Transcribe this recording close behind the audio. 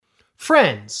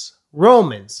Friends,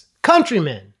 Romans,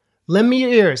 countrymen, lend me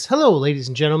your ears. Hello, ladies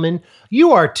and gentlemen.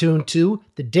 You are tuned to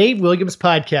the Dave Williams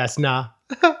Podcast. Nah,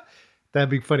 that'd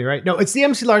be funny, right? No, it's the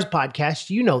MC Lars Podcast.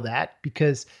 You know that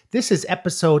because this is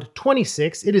episode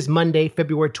 26. It is Monday,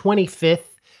 February 25th.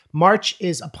 March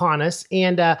is upon us,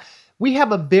 and we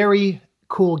have a very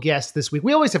cool guest this week.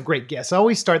 We always have great guests. I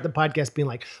always start the podcast being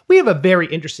like, we have a very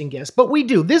interesting guest, but we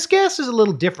do. This guest is a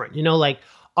little different. You know, like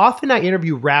often I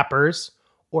interview rappers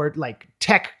or like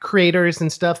tech creators and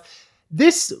stuff.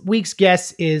 This week's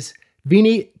guest is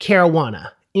Vinnie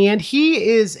Caruana, and he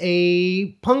is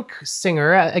a punk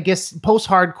singer, I guess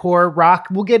post-hardcore rock.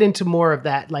 We'll get into more of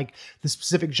that, like the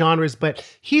specific genres, but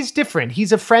he's different.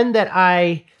 He's a friend that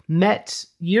I met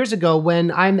years ago when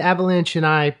I Am the Avalanche and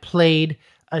I played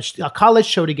a college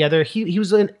show together. He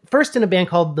was first in a band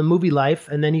called the Movielife,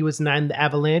 and then he was in I Am the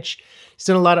Avalanche. He's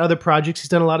done a lot of other projects. He's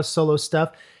done a lot of solo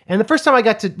stuff. And the first time I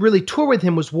got to really tour with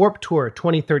him was Warped Tour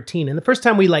 2013. And the first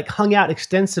time we like hung out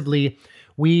extensively,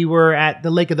 we were at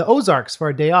the Lake of the Ozarks for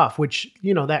our day off, which,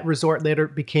 you know, that resort later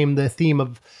became the theme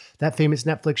of that famous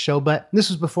Netflix show. But this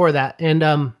was before that.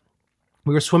 And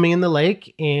we were swimming in the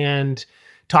lake and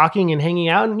talking and hanging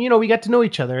out. And, you know, we got to know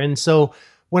each other. And so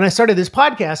when I started this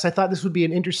podcast, I thought this would be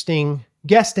an interesting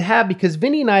guest to have because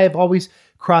Vinnie and I have always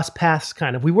crossed paths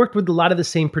kind of. We worked with a lot of the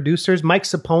same producers. Mike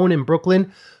Sapone in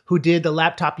Brooklyn, who did the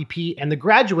Laptop EP, and The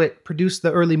Graduate produced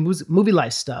the early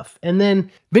Movielife stuff. And then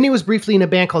Vinnie was briefly in a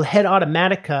band called Head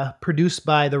Automatica, produced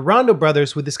by the Rondo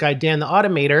Brothers with this guy, Dan the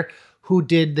Automator, who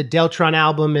did the Deltron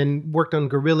album and worked on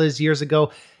Gorillaz years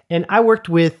ago. And I worked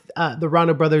with the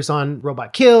Rondo Brothers on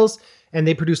Robot Kills, and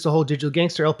they produced the whole Digital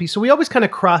Gangster LP. So we always kind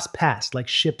of crossed paths like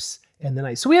ships in the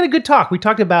night. So we had a good talk. We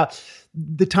talked about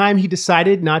the time he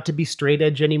decided not to be straight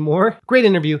edge anymore. Great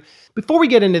interview. Before we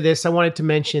get into this, I wanted to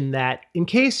mention that in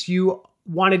case you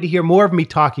wanted to hear more of me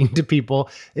talking to people,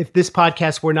 if this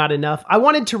podcast were not enough, I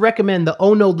wanted to recommend the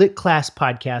Oh No Lit Class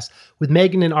podcast with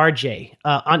Megan and RJ.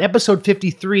 On episode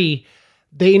 53,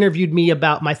 they interviewed me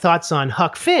about my thoughts on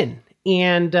Huck Finn.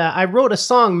 And I wrote a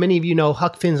song. Many of you know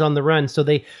Huck Finn's on the Run. So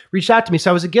they reached out to me.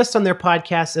 So I was a guest on their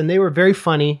podcast and they were very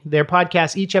funny. Their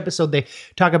podcast, each episode, they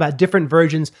talk about different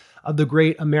versions of the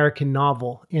great American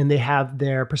novel and they have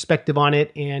their perspective on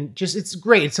it. And just, it's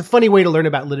great. It's a funny way to learn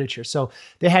about literature. So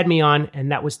they had me on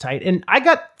and that was tight. And I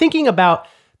got thinking about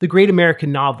the great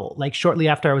American novel, like shortly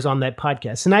after I was on that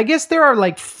podcast. And I guess there are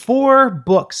like 4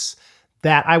 books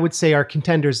that I would say are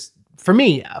contenders for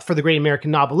me, for the great American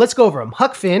novel. Let's go over them.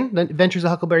 Huck Finn, The Adventures of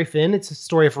Huckleberry Finn. It's a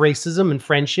story of racism and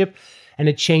friendship and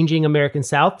a changing American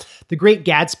South. The Great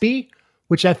Gatsby,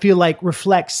 which I feel like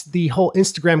reflects the whole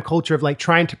Instagram culture of like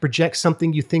trying to project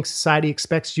something you think society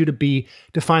expects you to be,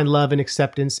 to find love and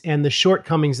acceptance, and the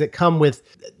shortcomings that come with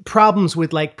problems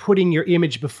with like putting your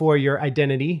image before your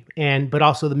identity, but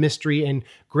also the mystery and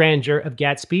grandeur of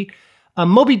Gatsby.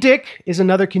 Moby Dick is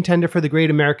another contender for the great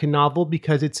American novel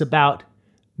because it's about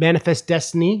manifest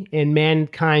destiny and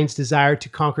mankind's desire to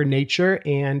conquer nature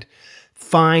and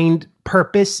find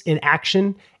purpose in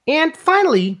action. And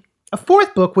finally, a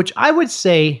 4th book, which I would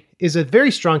say is a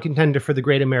very strong contender for the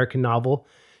great American novel,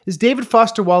 is David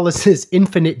Foster Wallace's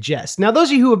Infinite Jest. Now, those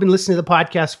of you who have been listening to the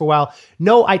podcast for a while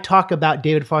know I talk about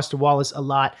David Foster Wallace a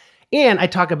lot, and I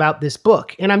talk about this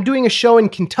book. And I'm doing a show in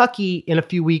Kentucky in a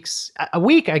few weeks, 2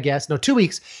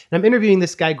 weeks, and I'm interviewing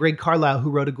this guy, Greg Carlisle, who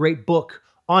wrote a great book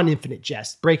on Infinite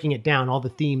Jest, breaking it down, all the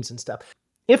themes and stuff.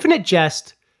 Infinite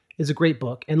Jest is a great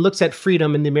book and looks at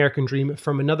freedom and the American dream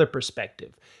from another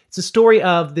perspective. It's a story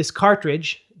of this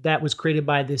cartridge that was created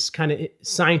by this kind of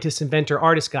scientist, inventor,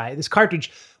 artist guy. This cartridge,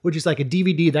 which is like a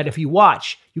DVD that if you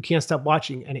watch, you can't stop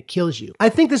watching and it kills you. I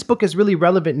think this book is really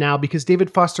relevant now because David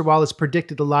Foster Wallace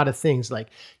predicted a lot of things. Like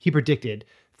he predicted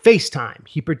FaceTime,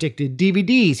 he predicted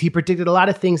DVDs, he predicted a lot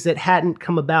of things that hadn't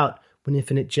come about when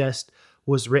Infinite Jest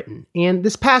was written. And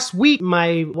this past week,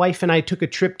 my wife and I took a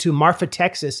trip to Marfa,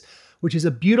 Texas, which is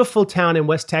a beautiful town in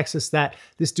West Texas that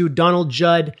this dude, Donald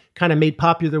Judd, kind of made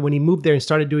popular when he moved there and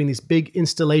started doing these big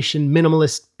installation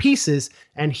minimalist pieces.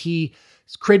 And he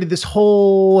created this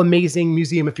whole amazing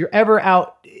museum. If you're ever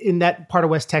out in that part of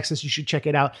West Texas, you should check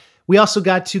it out. We also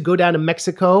got to go down to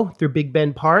Mexico through Big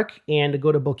Bend Park and to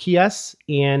go to Boquillas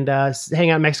and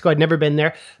hang out in Mexico. I'd never been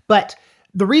there, but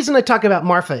the reason I talk about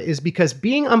Marfa is because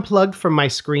being unplugged from my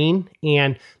screen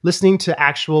and listening to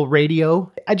actual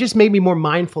radio, it just made me more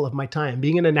mindful of my time.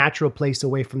 Being in a natural place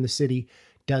away from the city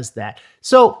does that.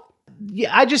 So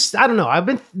yeah, I don't know. I've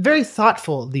been very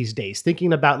thoughtful these days,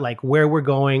 thinking about like where we're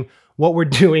going, what we're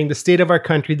doing, the state of our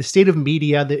country, the state of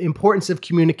media, the importance of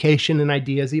communication and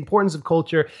ideas, the importance of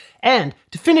culture. And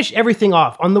to finish everything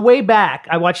off, on the way back,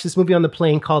 I watched this movie on the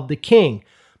plane called The King.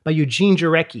 by Eugene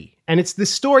Jarecki. And it's the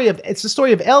story of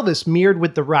Elvis mirrored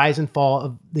with the rise and fall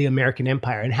of the American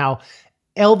empire, and how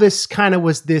Elvis kind of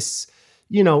was this,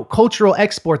 cultural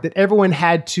export that everyone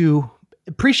had to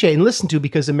appreciate and listen to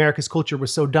because America's culture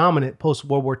was so dominant post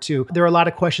World War II. There are a lot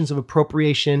of questions of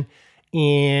appropriation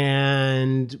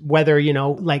and whether,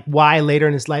 why later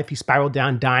in his life he spiraled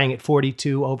down, dying at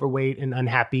 42, overweight and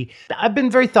unhappy. I've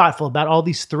been very thoughtful about all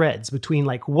these threads between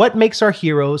what makes our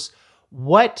heroes,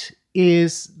 what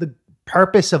is the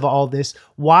purpose of all this,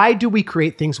 why do we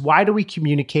create things, why do we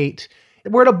communicate?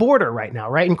 We're at a border right now,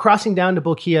 right? And crossing down to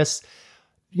Boquillas,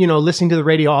 listening to the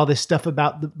radio, all this stuff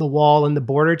about the wall and the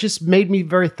border just made me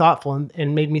very thoughtful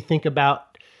and made me think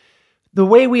about the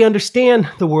way we understand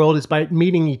the world is by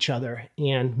meeting each other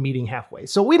and meeting halfway.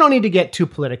 So we don't need to get too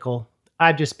political.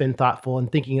 I've just been thoughtful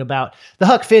and thinking about the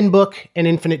Huck Finn book and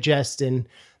Infinite Jest and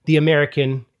the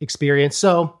American experience.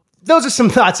 So those are some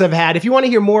thoughts I've had. If you want to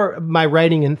hear more of my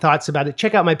writing and thoughts about it,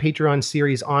 check out my Patreon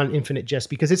series on Infinite Jest,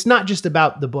 because it's not just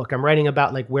about the book. I'm writing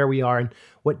about where we are and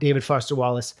what David Foster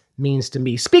Wallace means to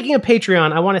me. Speaking of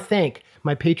Patreon, I want to thank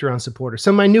my Patreon supporters.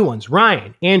 Some of my new ones,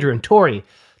 Ryan, Andrew, and Tori.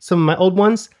 Some of my old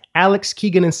ones, Alex,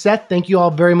 Keegan, and Seth. Thank you all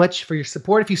very much for your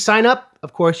support. If you sign up,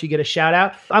 of course, you get a shout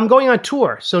out. I'm going on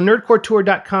tour, so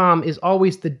nerdcoretour.com is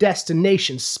always the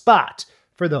destination spot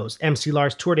for those MC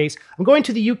Lars tour dates. I'm going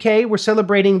to the UK. We're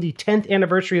celebrating the 10th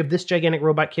anniversary of This Gigantic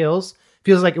Robot Kills.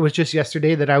 Feels like it was just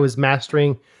yesterday that I was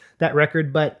mastering that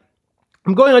record, but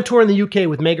I'm going on tour in the UK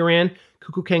with Megaran,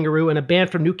 Cuckoo Kangaroo, and a band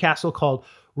from Newcastle called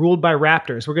Ruled by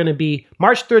Raptors. We're going to be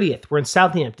March 30th. We're in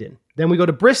Southampton. Then we go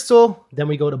to Bristol. Then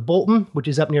we go to Bolton, which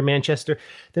is up near Manchester.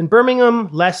 Then Birmingham,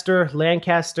 Leicester,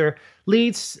 Lancaster,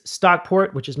 Leeds,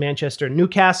 Stockport, which is Manchester,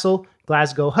 Newcastle,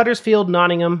 Glasgow, Huddersfield,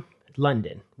 Nottingham,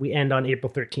 London. We end on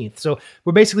April 13th. So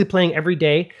we're basically playing every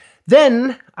day.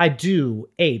 Then I do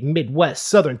a Midwest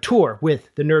Southern tour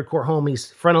with the Nerdcore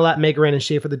homies, Frontalot, Megaran, and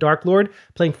Schaefer the Dark Lord,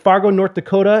 playing Fargo, North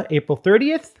Dakota, April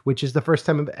 30th, which is the first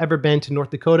time I've ever been to North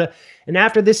Dakota. And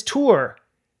after this tour,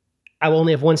 I will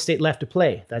only have one state left to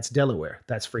play. That's Delaware.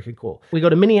 That's freaking cool. We go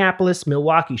to Minneapolis,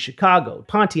 Milwaukee, Chicago,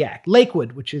 Pontiac,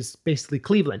 Lakewood, which is basically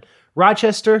Cleveland,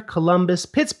 Rochester, Columbus,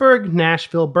 Pittsburgh,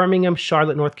 Nashville, Birmingham,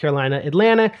 Charlotte, North Carolina,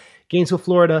 Atlanta, Gainesville,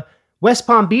 Florida, West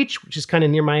Palm Beach, which is kind of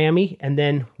near Miami, and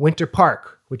then Winter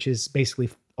Park, which is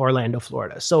basically Orlando,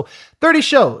 Florida. So 30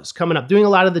 shows coming up, doing a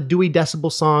lot of the Dewey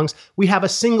Decibel songs. We have a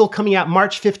single coming out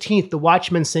March 15th, the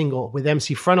Watchmen single with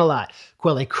MC Frontalot,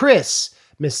 Quelle Chris,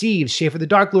 Miss Eve, Schaefer the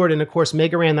Dark Lord, and of course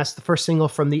Megaran. That's the first single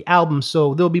from the album.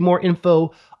 So there'll be more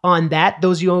info on that.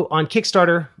 Those of you on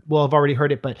Kickstarter will have already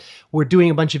heard it, but we're doing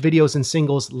a bunch of videos and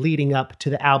singles leading up to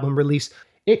the album release.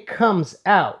 It comes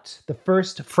out the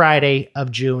first Friday of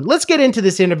June. Let's get into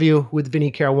this interview with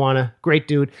Vinnie Caruana. Great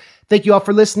dude. Thank you all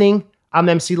for listening. I'm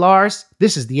MC Lars.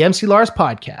 This is the MC Lars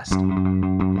Podcast.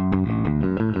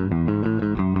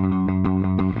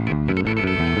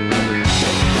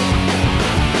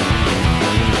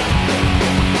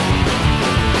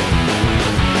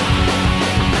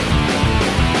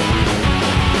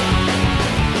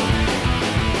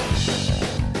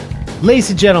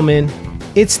 Ladies and gentlemen,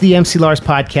 it's the MC Lars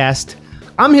Podcast.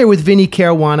 I'm here with Vinnie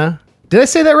Caruana. Did I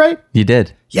say that right? You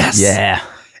did. Yes. Yeah.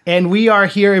 And we are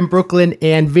here in Brooklyn,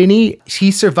 and Vinnie,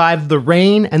 he survived the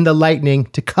rain and the lightning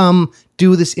to come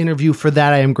do this interview. For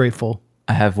that, I am grateful.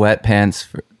 I have wet pants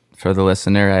for the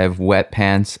listener. I have wet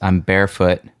pants. I'm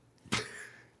barefoot. This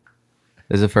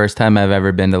is the first time I've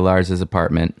ever been to Lars's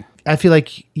apartment. I feel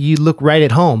like you look right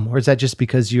at home, or is that just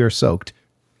because you're soaked?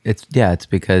 It's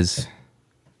because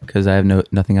I have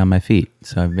nothing on my feet.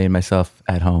 So I've made myself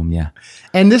at home, yeah.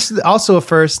 And this is also a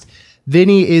first.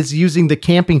 Vinnie is using the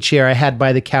camping chair I had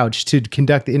by the couch to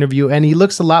conduct the interview, and he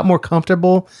looks a lot more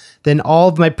comfortable than all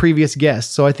of my previous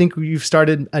guests. So I think you've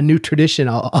started a new tradition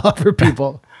I'll offer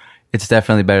people. It's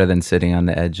definitely better than sitting on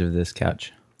the edge of this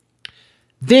couch.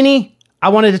 Vinnie, I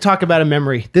wanted to talk about a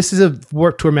memory. This is a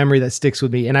Warped Tour memory that sticks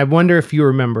with me, and I wonder if you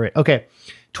remember it. Okay,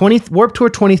 Warped Tour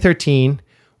 2013,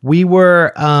 we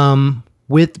were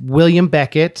with William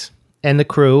Beckett and the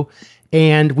crew,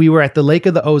 and we were at the Lake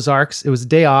of the Ozarks. It was a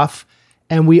day off,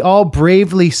 and we all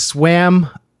bravely swam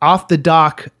off the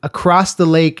dock across the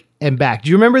lake and back. Do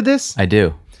you remember this? I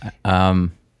do.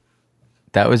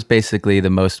 That was basically the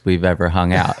most we've ever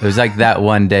hung out. It was like that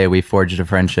one day we forged a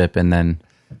friendship and then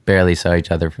barely saw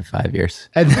each other for 5 years.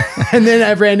 And then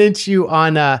I ran into you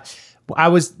on, I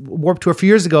was Warped Tour a few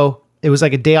years ago. It was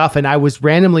like a day off, and I was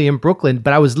randomly in Brooklyn,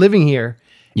 but I was living here.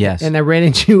 Yes. And I ran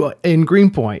into you in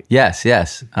Greenpoint. Yes.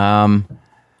 Going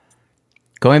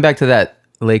back to that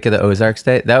Lake of the Ozarks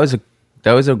day, that was a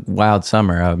a wild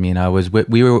summer. I mean,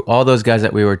 we were all those guys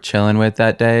that we were chilling with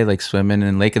that day, like swimming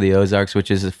in Lake of the Ozarks, which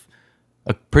is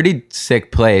a pretty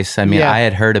sick place. I mean, I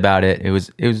had heard about it.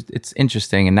 It's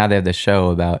interesting, and now they have the show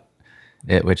about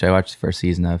it, which I watched the first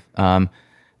season of.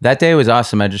 That day was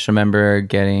awesome. I just remember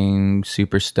getting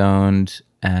super stoned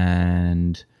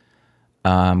and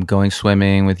going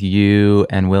swimming with you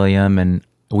and William, and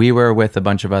we were with a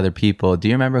bunch of other people. Do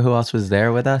you remember who else was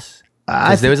there with us?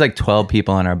 Because there was like 12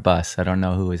 people on our bus. I don't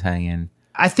know who was hanging.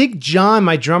 I think John,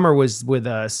 my drummer, was with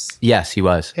us. Yes, he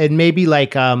was. And maybe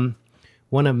like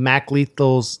one of Mac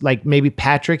Lethal's, like maybe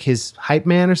Patrick, his hype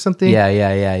man or something. Yeah.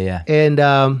 And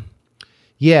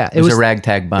it was a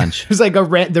ragtag bunch. It was like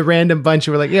the random bunch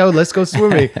who were like, yo, let's go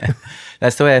swimming.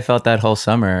 That's the way I felt that whole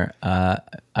summer.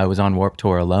 I was on Warped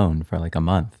Tour alone for like a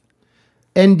month.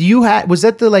 And was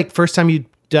that the like first time you'd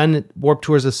done Warped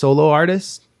Tour as a solo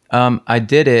artist? I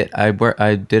did it. I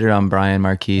did it on Brian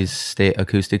Marquis'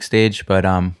 acoustic stage, but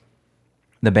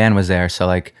the band was there. So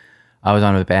like I was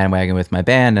on a bandwagon with my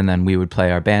band, and then we would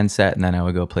play our band set, and then I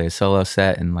would go play a solo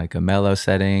set in like a mellow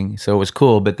setting. So it was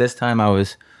cool. But this time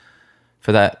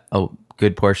for that a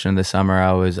good portion of the summer,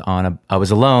 I was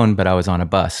alone, but I was on a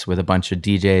bus with a bunch of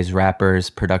DJs, rappers,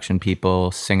 production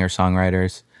people,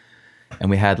 singer-songwriters. And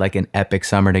we had like an epic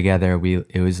summer together.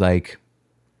 It was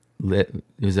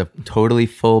a totally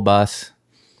full bus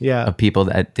of people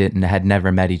that had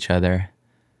never met each other.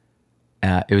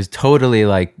 It was totally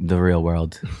like the real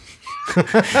world.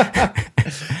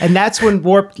 And that's when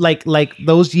Warped, like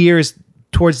those years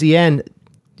towards the end,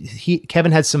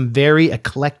 Kevin had some very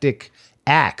eclectic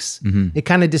acts. Mm-hmm. It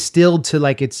kind of distilled to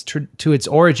like to its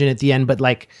origin at the end, but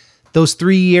like those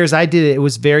 3 years I did it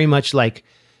was very much like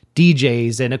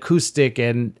DJs and acoustic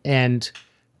and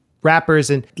rappers,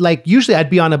 and like usually I'd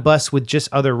be on a bus with just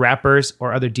other rappers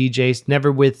or other DJs,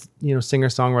 never with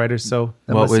singer-songwriters. So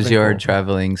what was your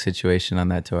traveling situation on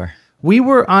that tour? We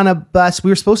were on a bus. We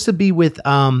were supposed to be with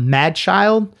Mad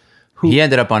Child. He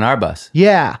ended up on our bus.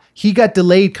 Yeah, he got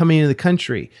delayed coming into the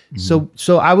country. Mm-hmm.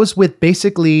 So I was with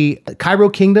basically Cairo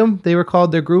Kingdom, they were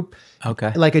called, their group.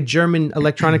 Okay. Like a German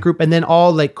electronic group, and then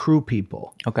all like crew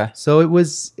people. Okay. So it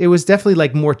was definitely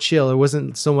like more chill. It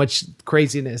wasn't so much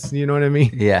craziness. You know what I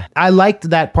mean? Yeah. I liked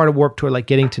that part of Warped Tour, like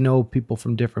getting to know people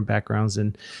from different backgrounds,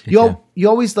 and you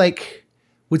always like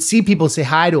would see people, say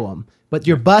hi to them, but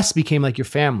your bus became like your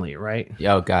family, right?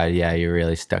 Oh God, yeah, you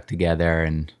really stuck together,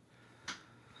 and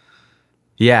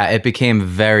yeah, it became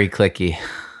very cliquey,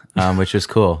 which was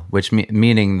cool.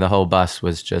 Meaning the whole bus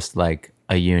was just like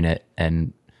a unit,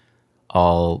 and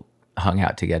all hung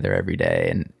out together every day.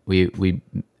 And we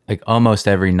like almost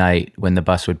every night when the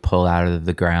bus would pull out of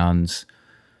the grounds,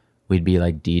 we'd be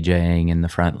like DJing in the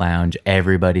front lounge,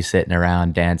 everybody sitting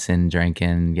around dancing,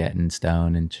 drinking, getting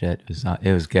stoned and shit.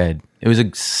 It was good. It was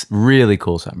a really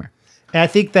cool summer. And I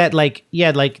think that like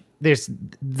there's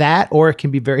that, or it can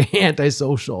be very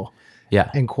antisocial. Yeah.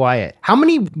 And quiet. How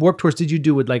many Warped Tours did you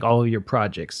do with like all of your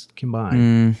projects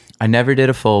combined? I never did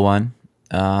a full one.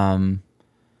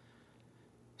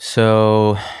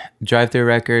 So Drive-Thru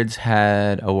Records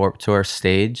had a Warped Tour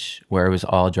stage where it was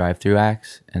all drive-thru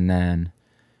acts, and then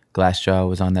Glassjaw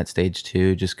was on that stage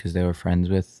too, just because they were friends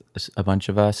with a bunch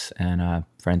of us and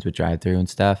friends with Drive-Thru and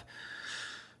stuff.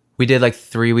 We did like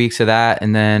 3 weeks of that,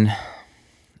 and then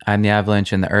I Am the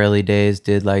Avalanche in the early days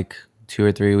did like 2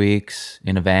 or 3 weeks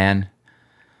in a van.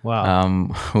 Wow.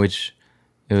 Which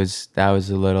that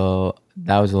was a little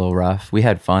rough. We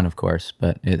had fun, of course,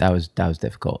 but that was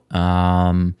difficult.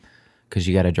 Because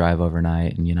you got to drive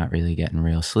overnight and you're not really getting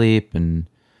real sleep, and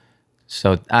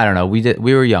so I don't know. We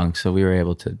were young, so we were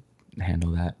able to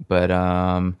handle that. But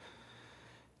and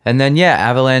then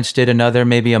Avalanche did another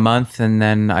maybe a month, and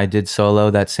then I did solo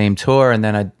that same tour, and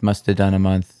then I must have done a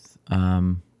month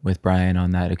with Brian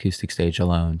on that acoustic stage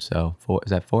alone. So is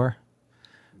that four?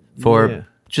 Yeah.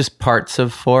 Just parts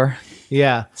of 4.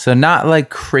 Yeah. So not like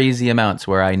crazy amounts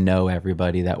where I know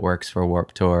everybody that works for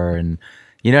Warped Tour, and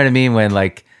you know what I mean? When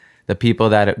like the people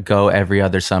that go every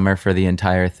other summer for the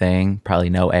entire thing probably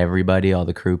know everybody, all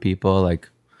the crew people, like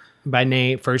by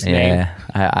name, first name.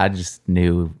 Yeah. I just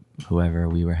knew whoever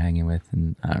we were hanging with,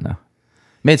 and I don't know.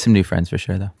 Made some new friends for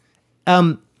sure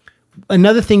though.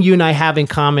 Another thing you and I have in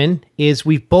common is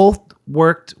we've both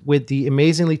worked with the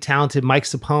amazingly talented Mike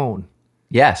Sapone.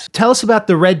 Yes. Tell us about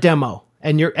the Red demo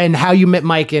and how you met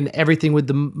Mike and everything with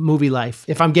the Movielife,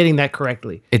 if I'm getting that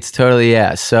correctly. It's totally,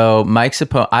 yeah. So Mike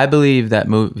Sapone, I believe that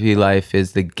Movielife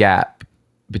is the gap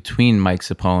between Mike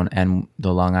Sapone and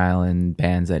the Long Island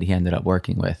bands that he ended up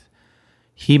working with.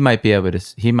 He might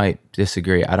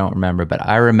disagree. I don't remember, but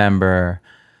I remember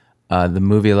the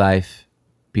Movielife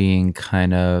being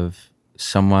kind of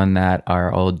someone that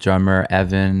our old drummer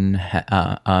Evan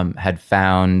had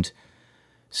found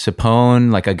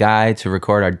Sapone, like a guy to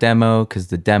record our demo, because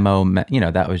the demo,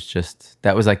 that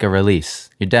was like a release.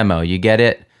 Your demo, you get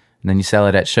it, and then you sell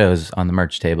it at shows on the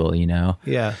merch table,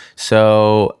 Yeah.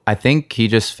 So I think he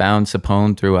just found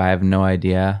Sapone through, I have no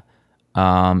idea.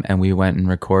 And we went and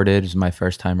recorded. It was my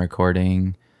first time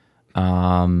recording.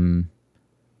 And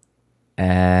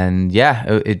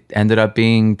yeah, it ended up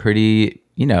being pretty,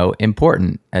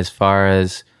 important, as far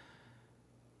as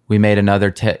we made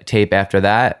another tape after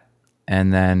that.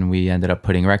 And then we ended up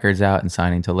putting records out and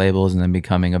signing to labels, and then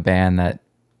becoming a band that,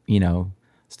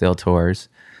 still tours.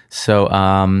 So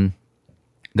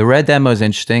the Red demo is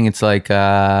interesting. It's like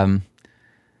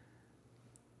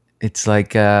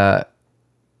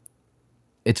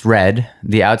it's red.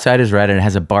 The outside is red, and it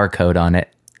has a barcode on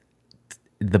it.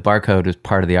 The barcode was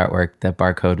part of the artwork. That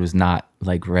barcode was not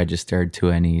like registered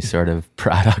to any sort of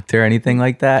product or anything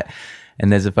like that.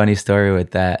 And there's a funny story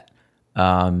with that.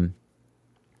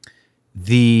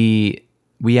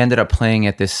 We ended up playing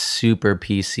at this super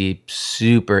PC,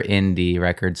 super indie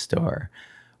record store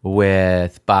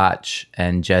with Botch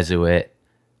and Jesuit,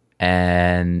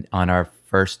 and on our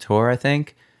first tour, I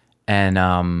think.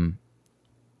 And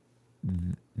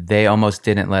they almost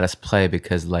didn't let us play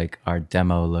because like our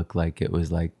demo looked like it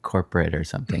was like corporate or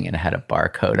something, and it had a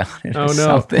barcode on it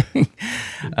something.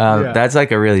 That's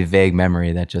like a really vague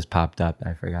memory that just popped up that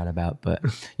I forgot about. But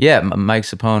yeah, Mike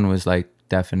Sapone was like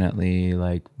definitely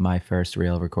like my first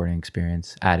real recording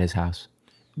experience at his house.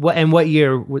 What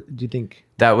year do you think?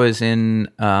 That was in,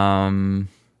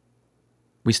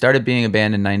 we started being a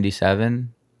band in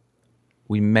 97.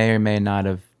 We may or may not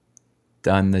have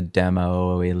done the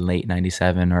demo in late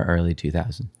 97 or early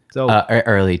 2000. So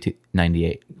early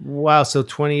 98. Wow. So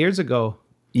 20 years ago.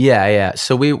 Yeah.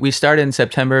 So we started in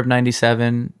September of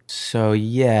 97. So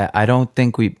yeah, I don't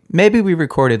think maybe we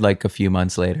recorded like a few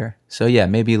months later. So yeah,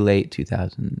 maybe late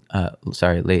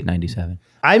 97.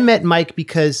 I met Mike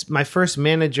because my first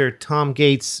manager, Tom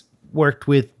Gates, worked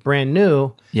with Brand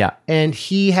New. Yeah. And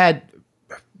he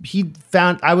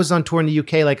found, I was on tour in the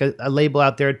UK, like a label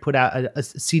out there had put out a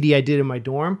CD I did in my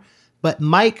dorm. But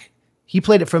Mike, he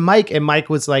played it for Mike, and Mike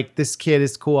was like, this kid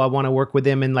is cool. I want to work with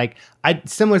him. And like,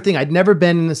 similar thing. I'd never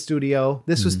been in the studio.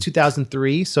 This was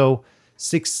 2003. So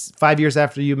 5 years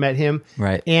after you met him.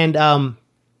 Right. And I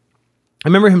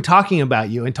remember him talking about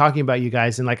you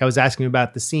guys. And like, I was asking him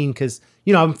about the scene because,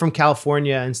 I'm from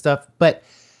California and stuff. But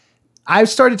I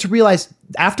started to realize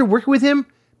after working with him,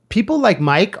 people like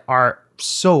Mike are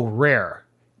so rare.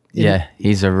 Yeah,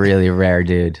 he's a really rare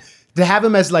dude. To have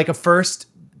him as like a first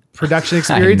production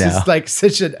experience is like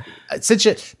such a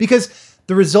because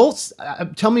the results,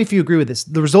 tell me if you agree with this,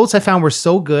 the results I found were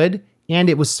so good, and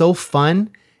it was so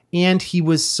fun, and he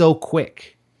was so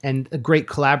quick and a great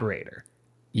collaborator.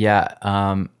 Yeah.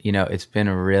 It's been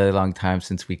a really long time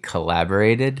since we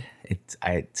collaborated.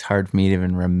 It's hard for me to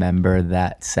even remember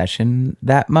that session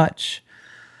that much,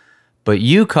 but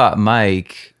you caught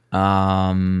Mike.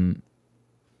 You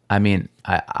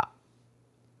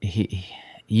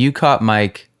caught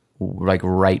Mike like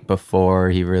right before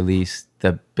he released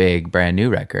the big Brand New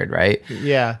record, right?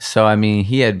 Yeah. So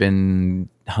he had been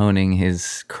honing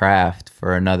his craft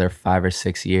for another 5 or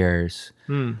 6 years.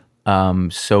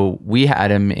 So we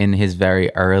had him in his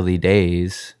very early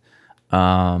days,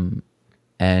 and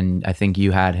I think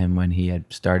you had him when he had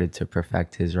started to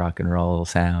perfect his rock and roll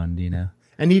sound,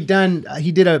 And he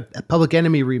did a Public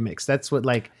Enemy remix. That's what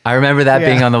I remember that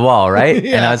being on the wall, right?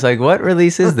 Yeah. And I was like, what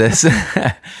release is this?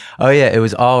 Oh yeah, it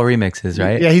was all remixes,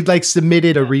 right? Yeah, he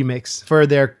submitted a remix for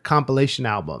their compilation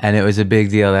album. And it was a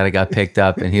big deal that it got picked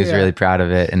up, and he was really proud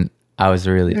of it. And I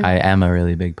am a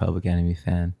really big Public Enemy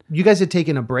fan. You guys had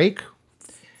taken a break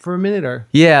for a minute, or?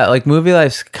 Yeah, like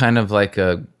Movielife's kind of like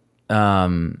a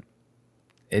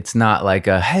it's not like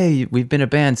hey, we've been a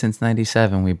band since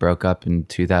 97. We broke up in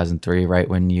 2003, right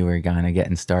when you were kind of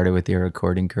getting started with your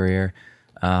recording career.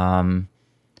 And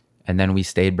then we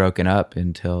stayed broken up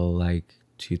until like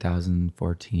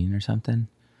 2014 or something.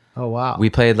 Oh, wow. We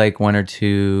played like 1 or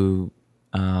 2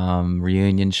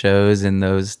 reunion shows in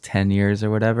those 10 years or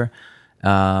whatever.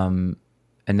 And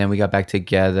then we got back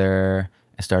together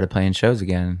and started playing shows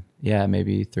again. Yeah,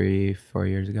 maybe 3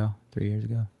 years ago.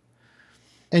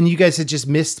 And you guys had just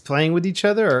missed playing with each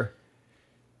other,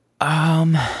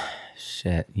 or?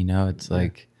 Shit, it's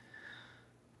like,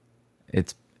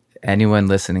 it's anyone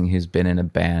listening who's been in a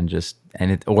band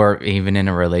or even in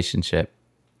a relationship,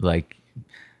 like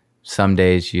some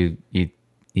days you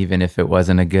even if it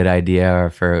wasn't a good idea, or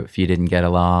if you didn't get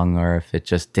along, or if it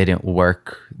just didn't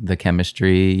work, the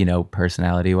chemistry,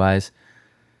 personality wise,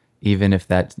 even if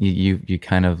that you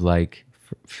kind of like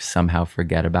somehow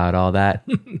forget about all that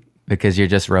because you're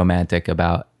just romantic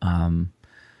about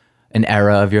an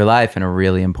era of your life and a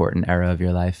really important era of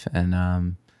your life.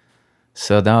 And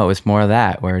so no, it was more of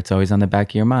that where it's always on the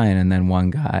back of your mind. And then one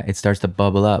guy, it starts to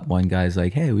bubble up. One guy's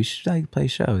like, hey, we should like play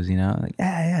shows, you know? Like,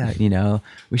 yeah, you know,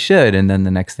 we should. And then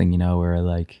the next thing you know, we're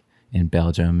like in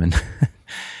Belgium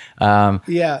and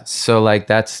yeah. So like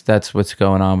that's what's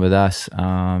going on with us.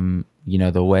 You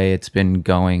know, the way it's been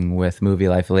going with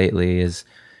Movielife lately is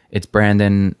it's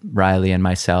Brandon, Riley, and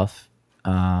myself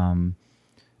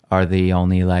are the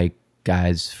only like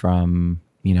guys from,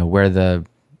 you know, we're the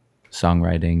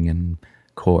songwriting and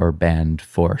core band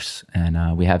force,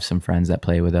 and we have some friends that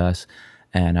play with us,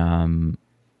 and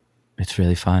it's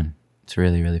really fun. It's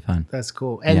really, really fun. That's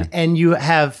cool. And you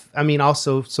have, I mean,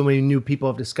 also so many new people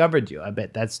have discovered you. I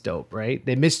bet that's dope, right?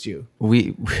 They missed you.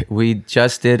 We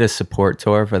just did a support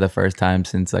tour for the first time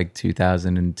since like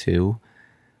 2002,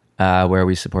 where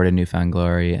we supported Newfound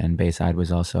Glory, and Bayside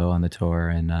was also on the tour,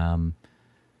 and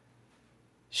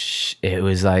it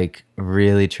was like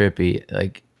really trippy.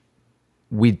 Like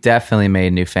we definitely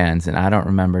made new fans, and I don't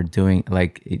remember doing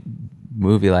like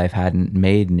Movielife hadn't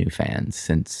made new fans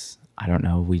since, I don't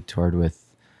know, we toured with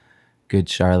Good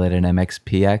Charlotte and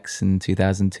MXPX in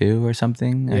 2002 or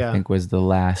something. Yeah. I think was the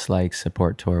last like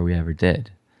support tour we ever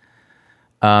did.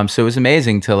 So it was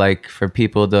amazing to like for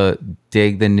people to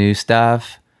dig the new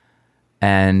stuff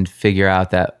and figure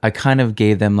out that I kind of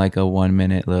gave them like a 1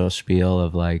 minute little spiel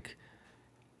of like,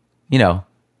 you know,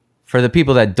 for the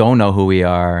people that don't know who we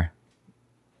are,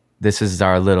 this is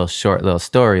our short little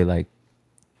story. Like,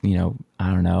 you know,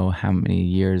 I don't know how many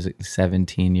years,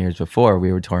 17 years before,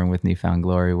 we were touring with Newfound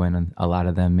Glory when a lot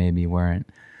of them maybe weren't,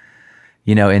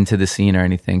 you know, into the scene or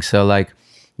anything. So like,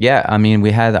 yeah, I mean,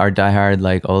 we had our diehard,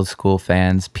 like old school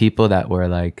fans, people that were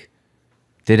like,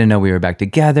 didn't know we were back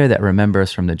together, that remember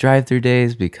us from the drive-through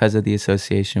days because of the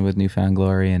association with Newfound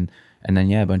Glory. And then,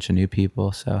 yeah, a bunch of new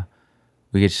people. So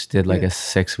we just did like a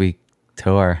 6-week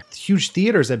tour. Huge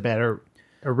theaters, I bet, or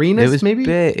arenas, it was maybe?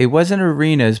 Big. It wasn't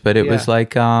arenas, but it was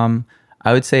like,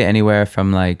 I would say anywhere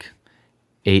from like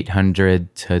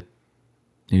 800 to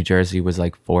New Jersey was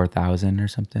like 4,000 or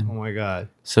something. Oh my God.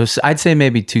 So I'd say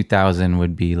maybe 2,000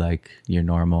 would be like your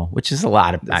normal, which is a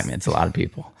lot of, I mean, it's a lot of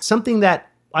people. Something that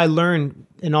I learned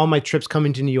in all my trips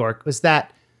coming to New York was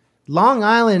that Long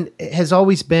Island has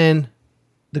always been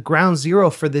the ground zero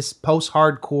for this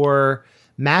post-hardcore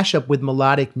mashup with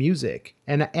melodic music.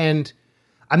 And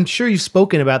I'm sure you've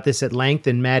spoken about this at length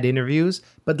in mad interviews,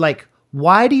 but like,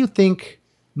 why do you think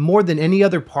more than any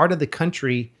other part of the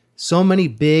country, so many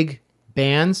big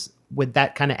bands with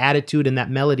that kind of attitude and that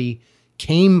melody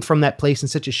came from that place in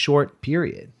such a short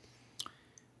period?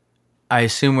 I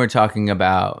assume we're talking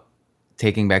about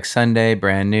Taking Back Sunday,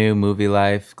 Brand New,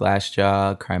 Movielife,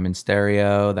 Glassjaw, Crime in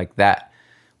Stereo, like that.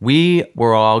 We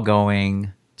were all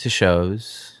going to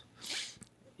shows.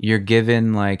 You're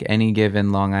given like any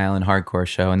given Long Island hardcore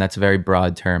show, and that's a very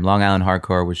broad term. Long Island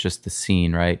hardcore was just the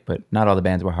scene, right? But not all the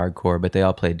bands were hardcore, but they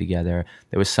all played together.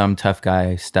 There was some tough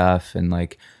guy stuff and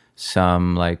like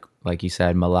some like you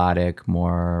said,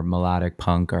 more melodic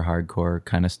punk or hardcore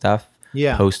kind of stuff.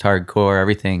 Yeah. Post-hardcore,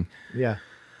 everything. Yeah.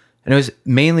 And it was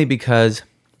mainly because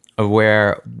of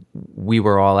where we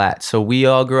were all at. So we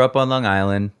all grew up on Long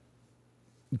Island,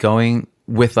 going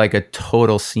with like a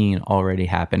total scene already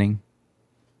happening.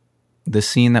 The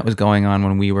scene that was going on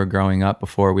when we were growing up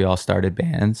before we all started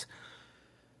bands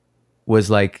was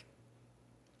like,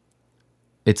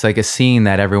 it's like a scene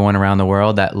that everyone around the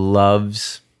world that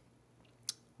loves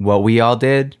what we all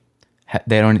did,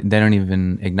 they don't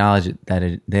even acknowledge it,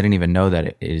 they didn't even know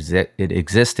that it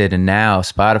existed. And now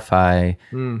Spotify,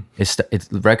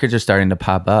 records are starting to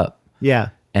pop up. Yeah.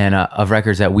 And of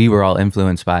records that we were all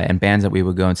influenced by and bands that we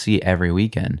would go and see every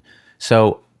weekend.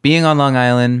 So being on Long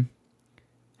Island,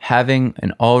 having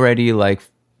an already like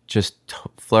just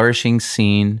flourishing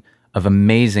scene of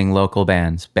amazing local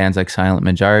bands like Silent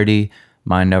Majority,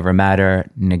 Mind Over Matter,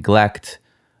 Neglect,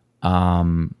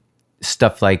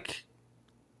 stuff like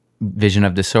Vision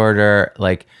of Disorder,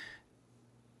 like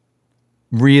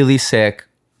really sick,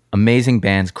 amazing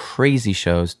bands, crazy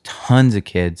shows, tons of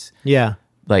kids. Yeah.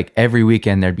 Like every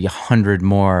weekend there'd be 100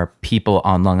 more people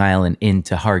on Long Island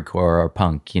into hardcore or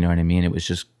punk, you know what I mean? It was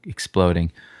just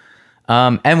exploding.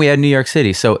 And we had New York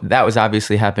City. So that was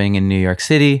obviously happening in New York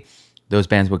City. Those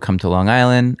bands would come to Long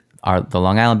Island. The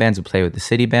Long Island bands would play with the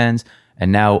city bands.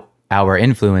 And now our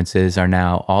influences are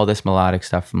now all this melodic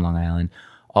stuff from Long Island,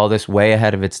 all this way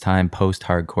ahead of its time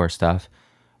post-hardcore stuff.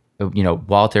 You know,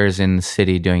 Walter's in the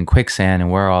city doing Quicksand,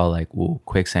 and we're all like, ooh,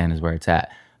 Quicksand is where it's at.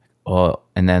 Oh,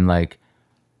 and then like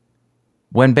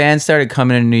when bands started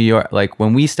coming to New York, like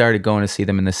when we started going to see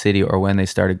them in the city, or when they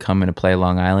started coming to play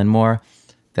Long Island more,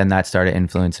 then that started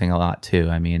influencing a lot too.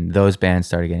 I mean, those bands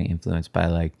started getting influenced by,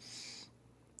 like,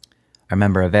 I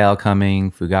remember Avail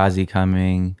coming, Fugazi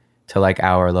coming to like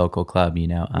our local club, you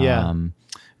know,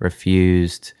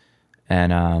 Refused,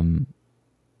 and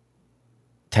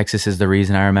Texas Is the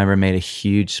Reason, I remember, made a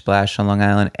huge splash on Long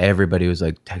Island. Everybody was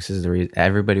like, Texas Is the Reason.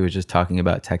 Everybody was just talking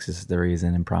about Texas Is the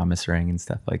Reason and Promise Ring and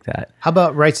stuff like that. How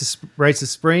about Rites of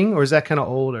Spring, or is that kind of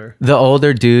older? The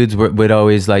older dudes would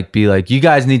always like be like, you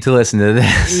guys need to listen to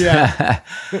this. Yeah.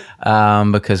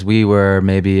 Because we were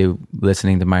maybe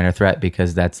listening to Minor Threat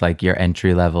because that's like your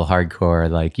entry level hardcore.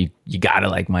 Like you gotta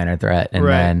like Minor Threat. And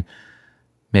then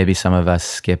maybe some of us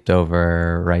skipped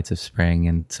over Rites of Spring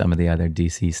and some of the other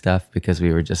DC stuff because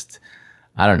we were just,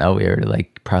 I don't know, we were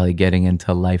like probably getting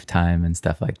into Lifetime and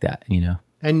stuff like that, you know?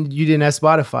 And you didn't have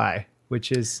Spotify,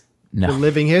 which is the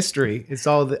living history. It's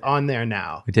all on there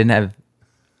now. We didn't have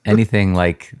anything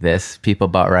like this. People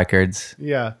bought records.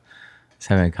 Yeah. I was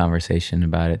having a conversation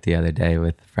about it the other day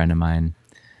with a friend of mine.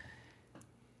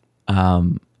 He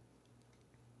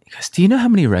goes, do you know how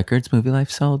many records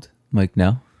Movielife sold? I'm like,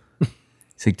 no.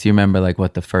 He's like, do you remember like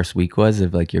what the first week was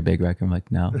of like your big record? I'm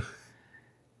like, no.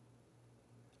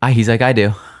 He's like, I do.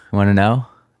 You want to know?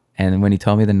 And when he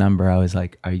told me the number, I was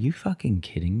like, are you fucking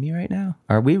kidding me right now?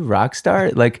 Are we rock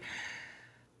star? Like,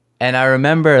 and I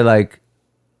remember like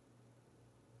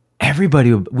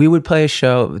we would play a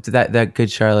show, that Good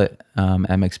Charlotte,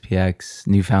 MXPX,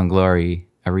 Newfound Glory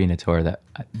arena tour.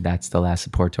 That's the last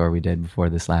support tour we did before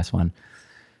this last one.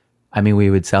 I mean, we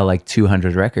would sell like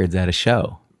 200 records at a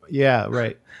show. Yeah,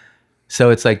 right. So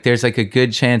it's like there's like a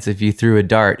good chance if you threw a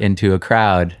dart into a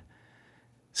crowd,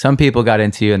 some people got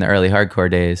into you in the early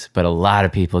hardcore days, but a lot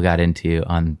of people got into you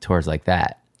on tours like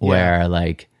that, where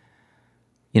like,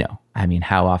 you know, I mean,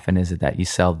 how often is it that you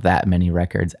sell that many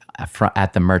records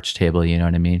at the merch table? You know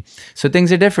what I mean? So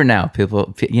things are different now.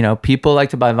 People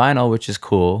like to buy vinyl, which is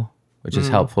cool, which is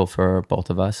helpful for both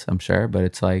of us, I'm sure. But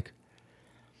it's like,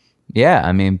 yeah,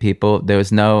 I mean,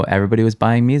 everybody was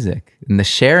buying music, and the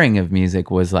sharing of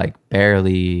music was like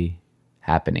barely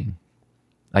happening.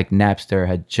 Like Napster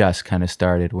had just kind of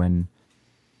started when,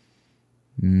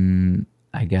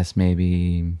 I guess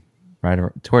maybe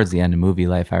towards the end of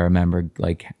Movielife, I remember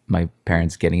like my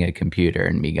parents getting a computer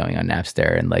and me going on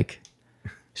Napster and like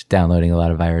just downloading a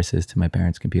lot of viruses to my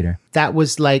parents' computer. That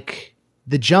was like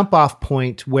the jump off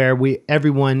point where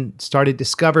everyone started to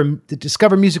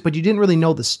discover music, but you didn't really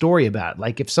know the story about it.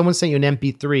 Like if someone sent you an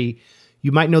MP3,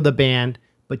 you might know the band,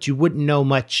 but you wouldn't know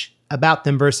much about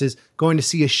them versus going to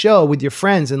see a show with your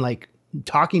friends and like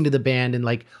talking to the band and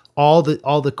like all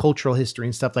the cultural history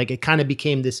and stuff. Like it kind of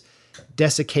became this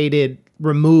desiccated,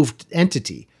 removed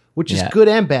entity, which is good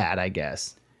and bad, I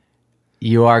guess.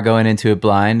 You are going into it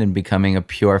blind and becoming a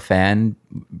pure fan,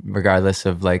 regardless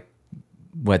of like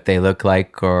what they look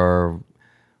like or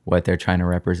what they're trying to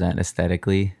represent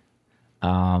aesthetically.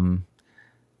 But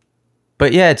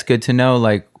yeah, it's good to know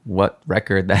like what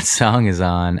record that song is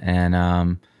on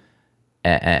and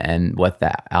what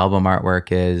that album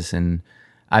artwork is. And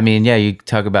I mean, yeah, you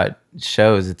talk about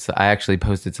shows. I actually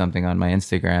posted something on my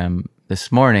Instagram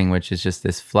this morning, which is just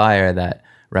this flyer that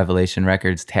Revelation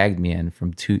Records tagged me in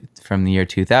from the year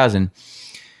 2000.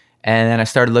 And then I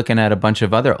started looking at a bunch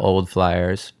of other old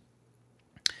flyers.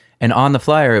 And on the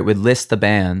flyer, it would list the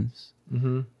bands.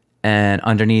 Mm-hmm. And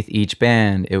underneath each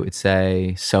band, it would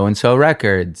say, so-and-so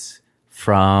Records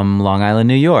from Long Island,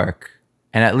 New York.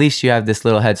 And at least you have this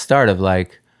little head start of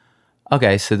like,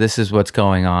 okay, so this is what's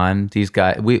going on. These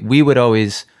guys, we would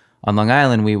always, on Long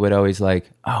Island, we would always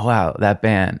like, oh, wow, that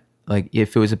band. Like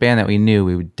if it was a band that we knew,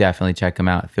 we would definitely check them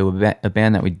out. If it was a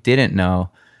band that we didn't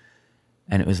know,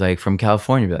 and it was like from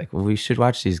California, be like, well, we should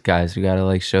watch these guys. We got to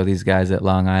like show these guys that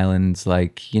Long Island's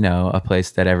like, you know, a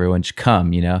place that everyone should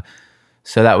come, you know?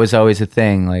 So that was always a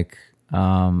thing. Like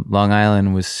Long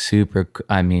Island was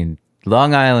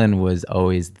Long Island was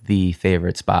always the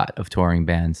favorite spot of touring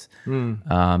bands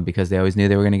because they always knew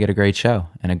they were going to get a great show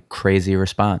and a crazy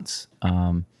response.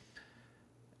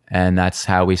 And that's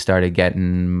how we started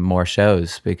getting more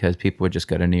shows because people would just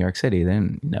go to New York City. They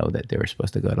didn't know that they were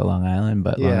supposed to go to Long Island,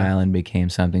 but Long Island became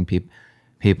something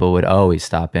people would always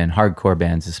stop in. Hardcore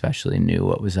bands especially knew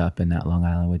what was up and that Long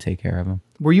Island would take care of them.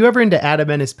 Were you ever into Adam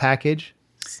and His Package?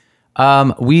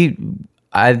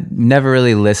 I never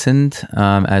really listened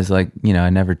as like, you know,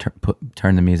 I never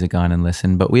turned the music on and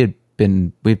listened, but we'd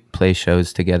play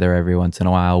shows together every once in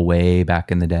a while way back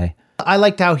in the day. I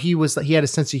liked how he had a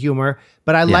sense of humor,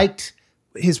 but I liked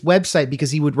his website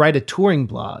because he would write a touring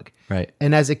blog. Right.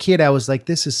 And as a kid, I was like,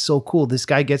 this is so cool. This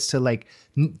guy gets to like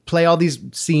play all these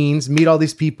scenes, meet all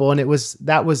these people. And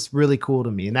that was really cool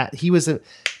to me. And that he was a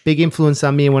big influence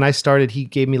on me. And when I started, he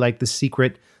gave me like the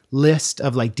secret list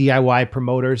of like DIY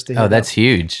promoters to hit that's up.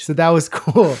 huge. So that was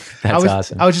cool. That's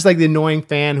awesome. I was just like the annoying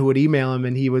fan who would email him,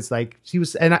 and he was nice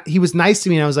to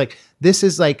me. And I was like, this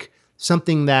is like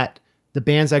something that the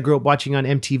bands I grew up watching on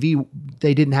MTV,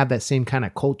 they didn't have that same kind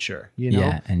of culture, you know?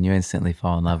 Yeah, and you instantly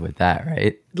fall in love with that,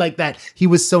 right? Like that. He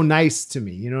was so nice to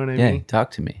me, you know what I mean? Yeah,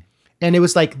 talk to me. And it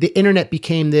was like the internet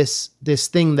became this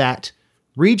thing that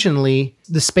regionally,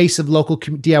 the space of local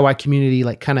DIY community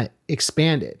like kind of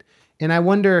expanded. And I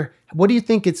wonder, what do you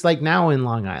think it's like now in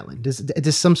Long Island?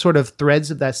 Does some sort of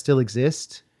threads of that still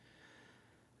exist?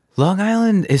 Long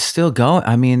Island is still going.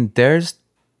 I mean, there's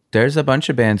a bunch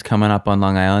of bands coming up on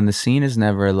Long Island. The scene is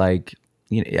never like,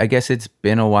 I guess it's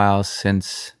been a while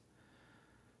since,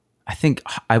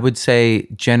 I would say,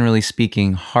 generally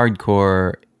speaking,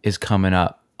 hardcore is coming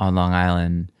up on Long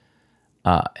Island,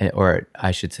 or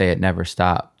I should say it never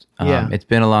stopped. It's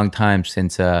been a long time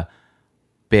since a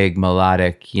big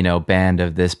melodic, band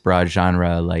of this broad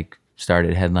genre like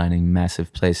started headlining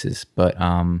massive places. But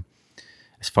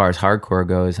as far as hardcore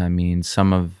goes, I mean,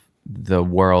 some of the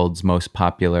world's most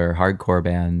popular hardcore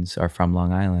bands are from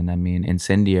Long Island. I mean,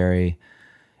 Incendiary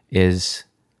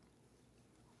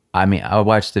I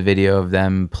watched the video of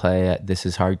them play at This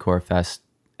Is Hardcore Fest,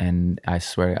 and I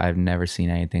swear I've never seen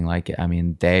anything like it. I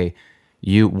mean,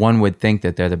 one would think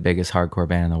that they're the biggest hardcore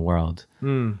band in the world.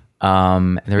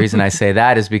 The reason I say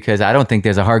that is because I don't think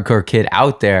there's a hardcore kid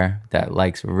out there that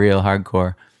likes real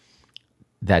hardcore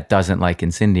that doesn't like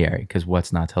Incendiary, because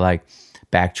what's not to like?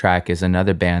 Backtrack is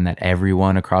another band that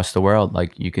everyone across the world,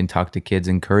 like you can talk to kids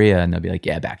in Korea and they'll be like,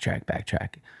 yeah,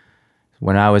 Backtrack.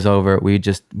 When I was over,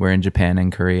 we're in Japan and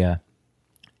Korea,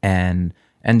 and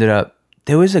ended up,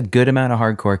 there was a good amount of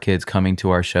hardcore kids coming to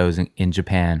our shows in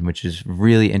Japan, which is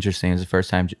really interesting. It was the first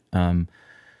time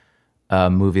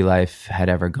Movielife had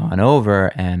ever gone over,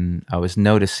 and I was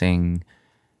noticing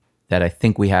that I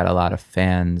think we had a lot of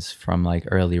fans from like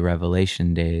early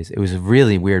Revelation days. It was a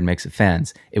really weird mix of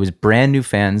fans. It was brand new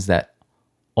fans that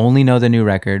only know the new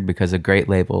record because a great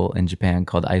label in Japan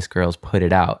called Ice Girls put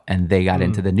it out, and they got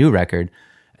into the new record.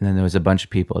 And then there was a bunch of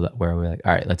people where we're like,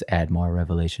 all right, let's add more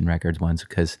Revelation Records ones,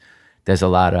 because there's a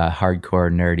lot of hardcore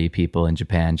nerdy people in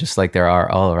Japan, just like there are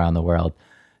all around the world,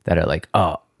 that are like,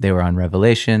 oh, they were on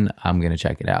Revelation, I'm going to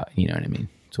check it out. You know what I mean?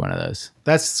 It's one of those.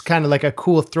 That's kind of like a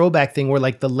cool throwback thing where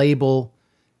like the label,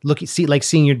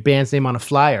 seeing your band's name on a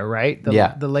flyer, right?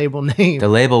 The label name. The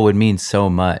label would mean so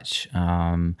much.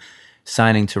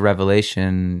 Signing to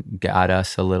Revelation got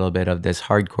us a little bit of this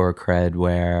hardcore cred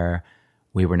where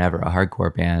we were never a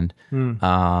hardcore band.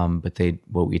 But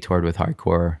we toured with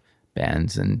hardcore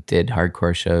bands and did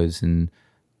hardcore shows and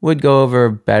would go over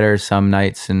better some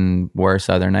nights and worse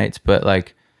other nights. But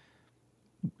like,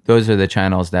 those are the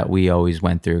channels that we always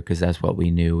went through, because that's what we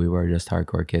knew. We were just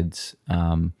hardcore kids.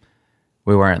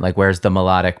 We weren't like, where's the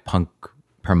melodic punk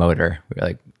promoter? We were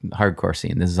like, hardcore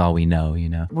scene, this is all we know,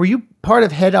 Were you part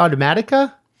of Head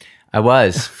Automatica? I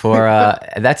was.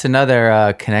 That's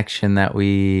another connection that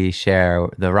we share,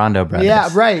 the Rondo Brothers. Yeah,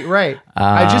 right.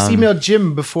 I just emailed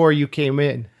Jim before you came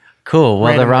in. Cool.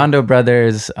 Well, the Rondo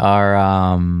Brothers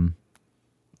are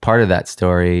part of that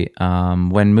story.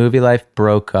 When Movielife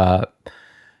broke up,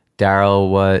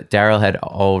 Daryl had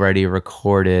already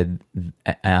recorded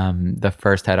the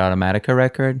first Head Automatica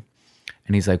record,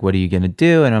 and he's like, "What are you gonna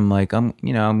do?" And I'm like, I'm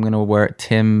gonna work."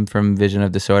 Tim from Vision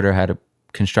of Disorder had a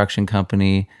construction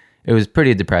company. It was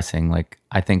pretty depressing. Like,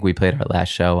 I think we played our last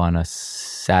show on a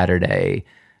Saturday,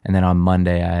 and then on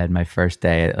Monday I had my first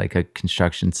day at like a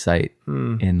construction site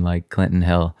in like Clinton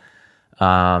Hill,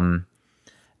 and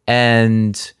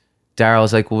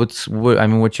Daryl's like, what's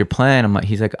your plan?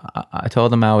 He's like, I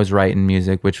told him I was writing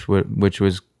music, which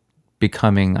was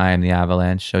becoming I Am the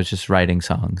Avalanche. So I was just writing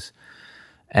songs.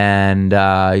 And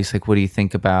he's like, what do you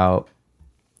think about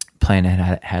playing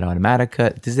at Head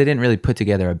Automatica? Because they didn't really put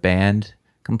together a band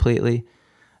completely.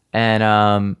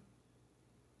 And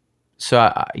so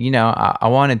I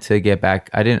wanted to get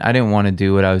back. I didn't want to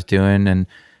do what I was doing, and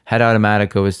Head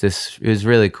Automatica it was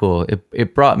really cool.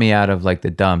 It brought me out of like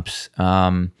the dumps.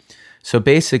 So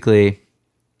basically,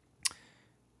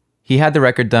 he had the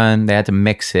record done. They had to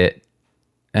mix it,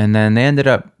 and then they ended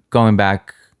up going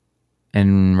back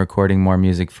and recording more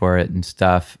music for it and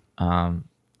stuff. I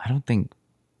don't think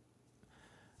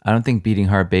 "Beating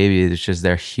Heart Baby" is just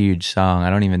their huge song.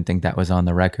 I don't even think that was on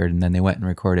the record, and then they went and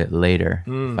recorded it later.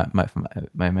 If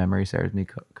my memory serves me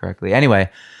correctly. Anyway,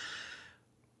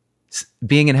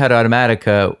 being in Head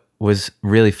Automatica was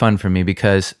really fun for me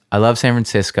because I love San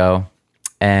Francisco,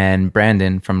 and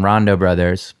Brandon from Rondo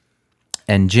Brothers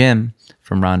and Jim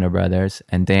from Rondo Brothers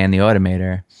and Dan the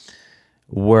Automator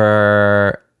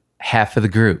were half of the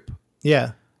group.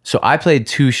 Yeah. So I played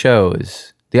 2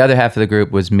 shows. The other half of the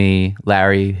group was me,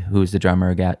 Larry, who's the drummer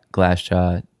of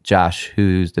Glassjaw, Josh,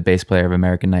 who's the bass player of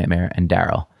American Nightmare, and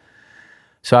Daryl.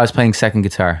 So I was playing second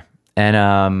guitar,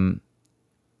 and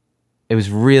it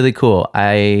was really cool.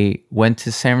 I went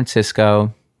to San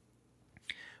Francisco.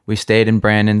 We stayed in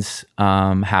Brandon's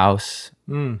house.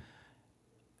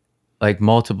 Like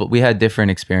multiple, we had different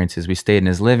experiences. We stayed in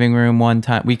his living room one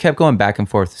time. We kept going back and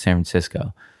forth to San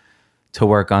Francisco to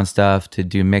work on stuff, to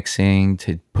do mixing,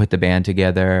 to put the band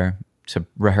together, to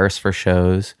rehearse for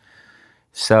shows.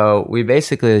 So we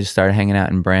basically just started hanging out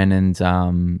in Brandon's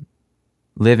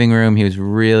living room. He was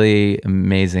really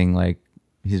amazing. Like,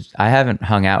 I haven't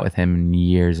hung out with him in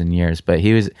years and years, but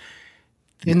he was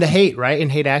in the Haight, right? In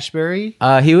Haight-Ashbury?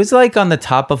 He was like on the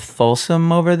top of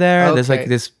Folsom over there. Okay. There's like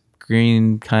this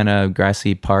green kind of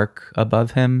grassy park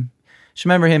above him. Just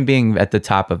remember him being at the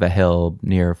top of a hill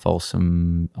near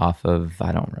Folsom off of,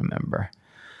 I don't remember.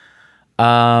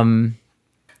 And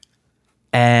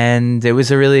it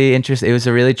was a really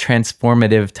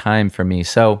transformative time for me.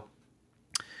 So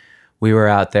we were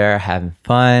out there having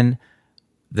fun.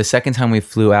 The second time we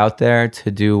flew out there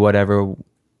to do whatever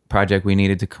project we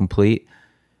needed to complete,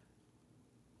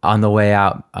 on the way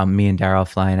out, me and Daryl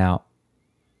flying out.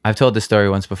 I've told this story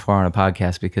once before on a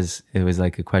podcast because it was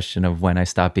like a question of when I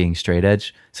stopped being straight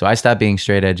edge. So I stopped being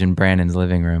straight edge in Brandon's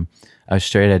living room. I was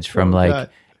straight edge from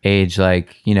age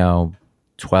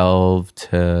 12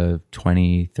 to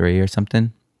 23 or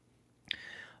something.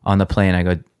 On the plane, I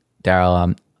go,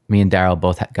 Daryl, me and Daryl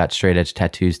both got straight edge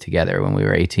tattoos together when we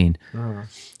were 18.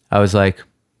 I was like,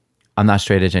 I'm not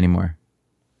straight edge anymore.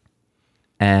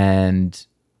 And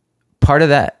part of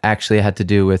that actually had to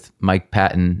do with Mike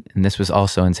Patton, and this was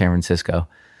also in San Francisco.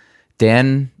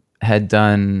 Dan had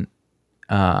done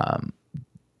Lovage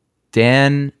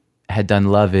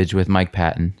with Mike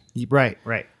Patton. Right.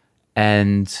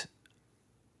 And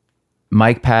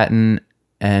Mike Patton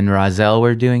and Rozelle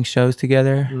were doing shows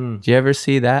together. Did you ever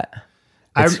see that?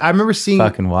 I remember seeing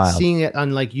it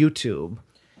on like YouTube,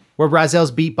 where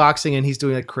Rozelle's beatboxing and he's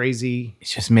doing like crazy.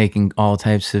 He's just making all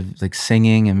types of like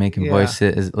singing and making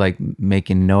voices, like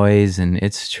making noise, and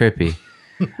it's trippy.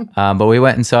 But we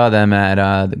went and saw them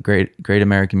at the Great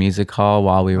American Music Hall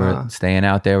while we were staying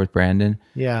out there with Brandon.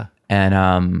 Yeah.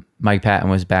 And Mike Patton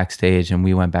was backstage, and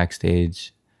we went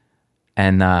backstage.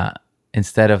 And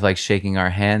instead of like shaking our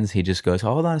hands, he just goes,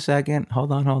 "Hold on a second,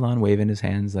 hold on," waving his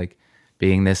hands, like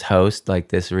being this host, like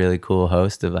this really cool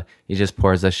host of. He just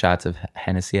pours us shots of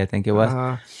Hennessy, I think it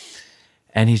was,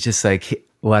 and he's just like,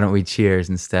 "Why don't we cheers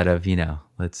instead of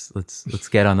let's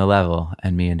get on the level?"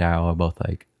 And me and Daryl were both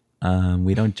like,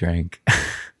 "We don't drink,"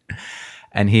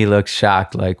 and he looked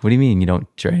shocked, like, "What do you mean you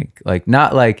don't drink?" Like,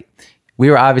 not like. We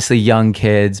were obviously young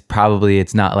kids. Probably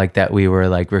it's not like that we were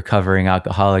like recovering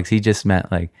alcoholics. He just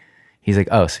meant like, he's like,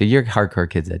 "Oh, so you're hardcore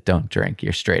kids that don't drink.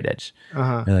 You're straight edge."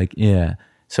 We're like, "Yeah."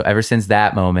 So ever since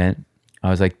that moment, I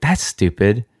was like, "That's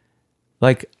stupid."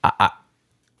 Like, I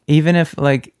even if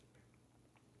like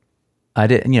I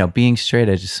didn't, being straight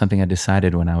edge is something I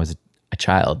decided when I was a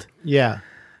child. Yeah.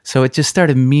 So it just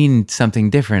started meaning something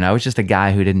different. I was just a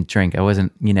guy who didn't drink. I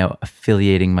wasn't,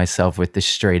 affiliating myself with the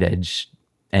straight edge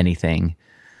anything.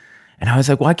 And I was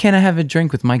like, why can't I have a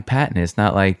drink with Mike Patton? It's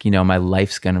not like, my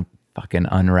life's gonna fucking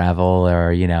unravel,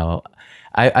 or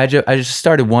I just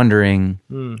started wondering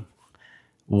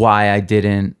why I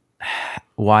didn't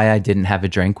have a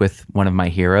drink with one of my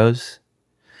heroes.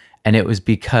 And it was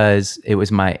because it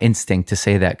was my instinct to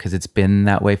say that, because it's been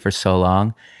that way for so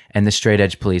long, and the straight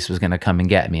edge police was going to come and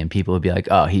get me, and people would be like,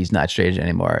 "Oh, he's not straight edge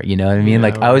anymore." You know what I mean?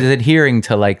 Like, I was adhering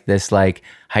to like this like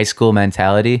high school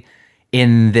mentality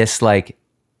in this like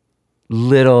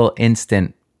little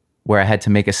instant where I had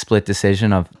to make a split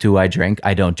decision of, do I drink?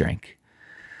 I don't drink.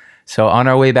 So on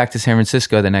our way back to San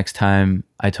Francisco, the next time,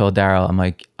 I told Daryl, I'm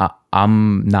like,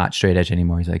 I'm not straight edge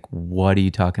anymore. He's like, "What are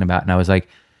you talking about?" And I was like,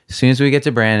 as soon as we get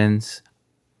to Brandon's,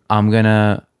 I'm going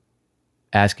to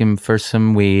ask him for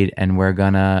some weed, and I'm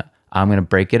going to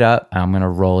break it up, and I'm going to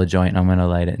roll a joint, and I'm going to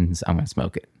light it, and I'm going to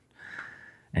smoke it.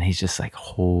 And he's just like,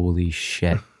 holy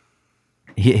shit.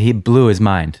 He blew his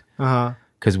mind,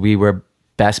 because we were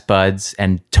best buds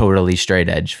and totally straight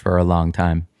edge for a long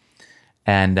time.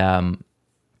 And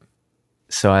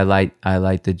so I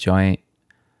light the joint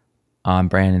on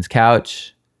Brandon's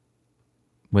couch.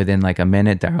 Within like a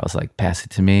minute, Daryl's like, "Pass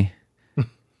it to me."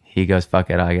 He goes, "Fuck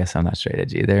it, I guess I'm not straight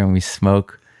edge either." And we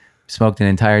smoke smoked an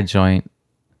entire joint.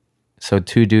 So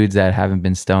two dudes that haven't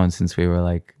been stoned since we were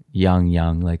like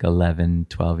young, like 11,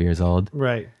 12 years old.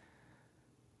 Right.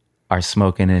 Are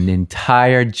smoking an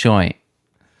entire joint.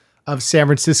 Of San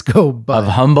Francisco. Of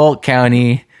Humboldt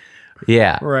County.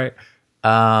 Yeah. Right.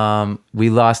 We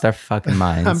lost our fucking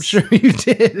minds. I'm sure you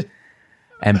did.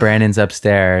 And Brandon's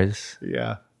upstairs.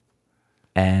 Yeah.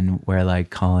 And we're like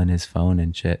calling his phone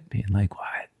and shit, being like,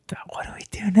 what do we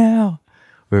do now?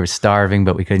 We were starving,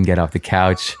 but we couldn't get off the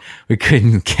couch. We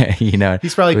couldn't get,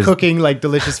 He's probably cooking like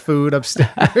delicious food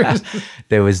upstairs.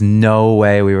 There was no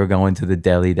way we were going to the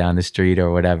deli down the street or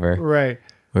whatever. Right.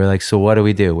 We were like, so what do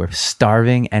we do? We're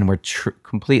starving and we're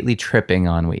completely tripping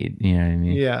on weed. You know what I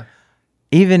mean? Yeah.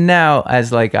 Even now,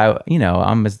 as like, I've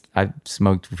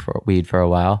smoked weed for a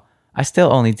while. I still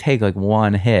only take like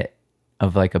one hit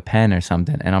of like a pen or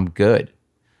something and I'm good.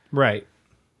 Right.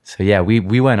 So yeah,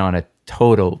 we went on a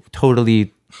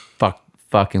totally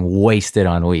fucking wasted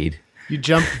on weed. You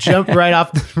jumped right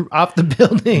off the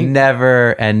building.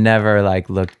 Never like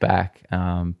looked back.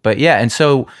 But yeah, and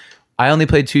so I only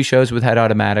played 2 shows with Head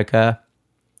Automatica.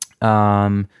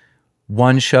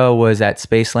 One show was at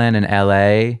Spaceland in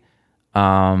LA,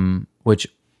 which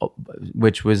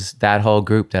was that whole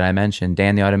group that I mentioned.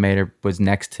 Dan the Automator was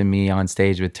next to me on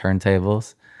stage with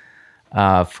turntables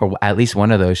for at least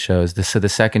one of those shows. So the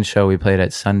second show we played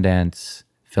at Sundance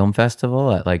Film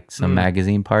Festival at like some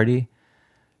magazine party,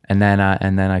 and then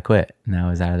I quit and I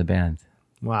was out of the band.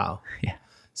 Wow. Yeah.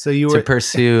 So you were to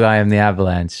pursue I Am the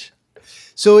Avalanche.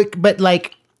 So, but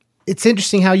like, it's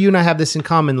interesting how you and I have this in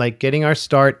common. Like getting our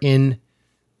start in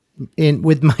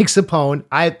with Mike Sapone.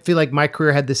 I feel like my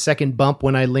career had the second bump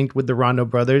when I linked with the Rondo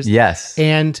Brothers. Yes.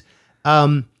 And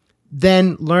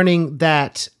then learning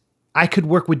that I could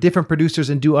work with different producers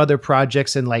and do other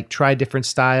projects and like try different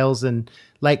styles and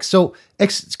like, so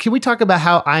can we talk about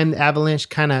how I Am the Avalanche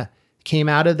kind of came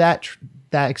out of that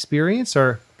experience?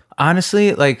 Or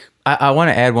honestly, like I want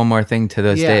to add one more thing to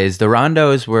those days. The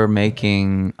Rondos were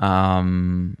making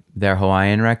their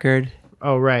Hawaiian record.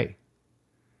 Oh, right.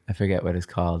 I forget what it's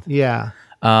called. Yeah.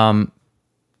 And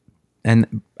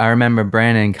I remember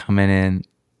Brandon coming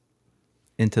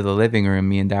into the living room.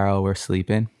 Me and Daryl were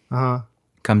sleeping. Uh-huh.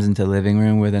 Comes into the living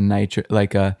room with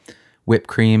a whipped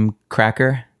cream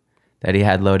cracker that he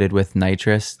had loaded with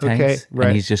nitrous tanks. Okay, right.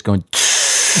 And he's just going,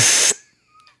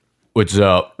 what's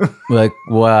up? We're like,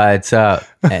 what's up?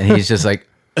 And he's just like,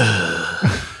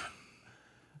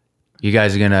 you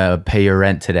guys are going to pay your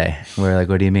rent today. We're like,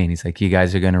 what do you mean? He's like, you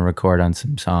guys are going to record on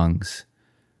some songs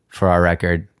for our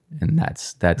record. And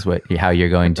that's how you're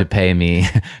going to pay me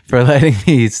for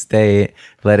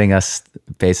letting us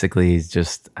basically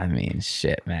just, I mean,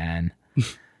 shit, man.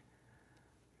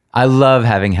 I love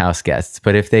having house guests,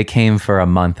 but if they came for a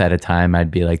month at a time,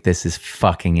 I'd be like, this is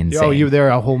fucking insane. Oh, you were there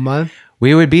a whole month?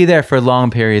 We would be there for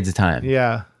long periods of time.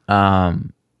 Yeah. I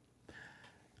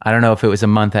don't know if it was a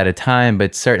month at a time,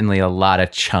 but certainly a lot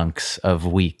of chunks of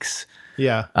weeks.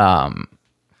 Yeah.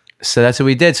 So that's what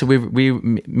we did. So me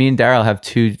and Daryl have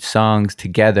 2 songs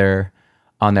together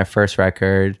on their first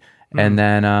record. And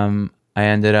then I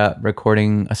ended up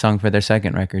recording a song for their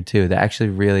second record too that I actually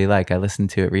really like. I listened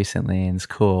to it recently and it's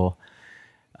cool.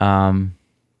 But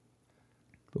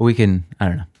we can, I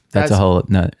don't know. That's a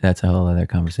whole other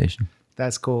conversation.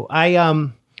 That's cool.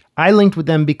 I linked with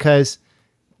them because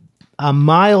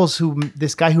Miles,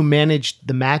 this guy who managed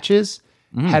the matches,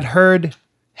 had heard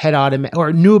Head Automatica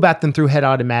or knew about them through Head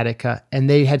Automatica, and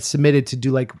they had submitted to do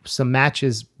like some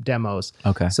matches demos.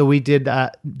 Okay. So we did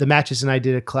the matches, and I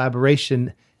did a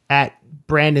collaboration at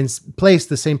Brandon's place,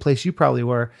 the same place you probably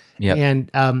were. Yep.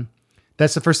 And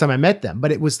that's the first time I met them.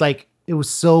 But it was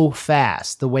so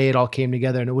fast the way it all came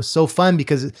together, and it was so fun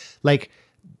because like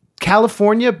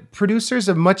California producers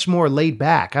are much more laid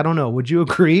back. I don't know. Would you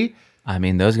agree? I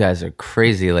mean, those guys are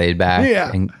crazy laid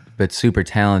back, but super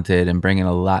talented and bringing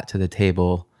a lot to the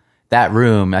table. That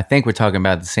room, I think we're talking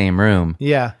about the same room.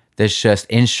 Yeah. There's just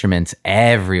instruments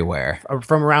everywhere.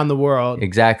 From around the world.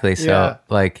 Exactly. So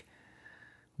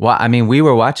we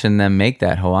were watching them make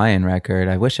that Hawaiian record.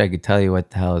 I wish I could tell you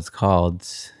what the hell it's called.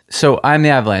 So I'm the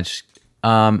Avalanche.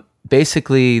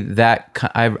 Basically,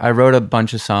 I wrote a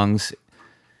bunch of songs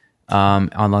on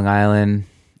Long Island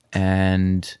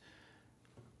and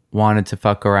wanted to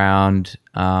fuck around.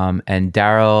 And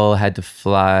Daryl had to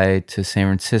fly to San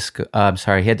Francisco.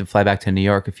 He had to fly back to New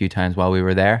York a few times while we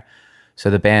were there. So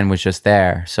the band was just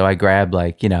there. So I grabbed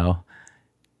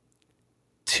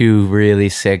 2 really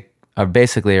sick,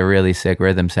 basically a really sick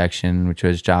rhythm section, which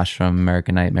was Josh from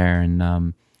American Nightmare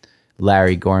and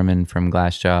Larry Gorman from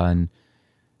Glassjaw. And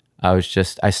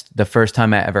The first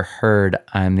time I ever heard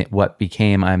what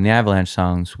became I Am the Avalanche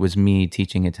songs was me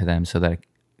teaching it to them so that I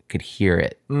could hear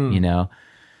it, you know?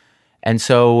 And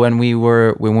so when we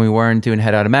weren't doing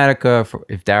Head Automatica,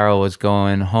 if Daryl was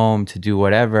going home to do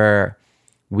whatever,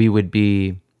 we would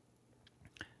be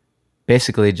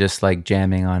basically just like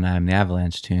jamming on I Am the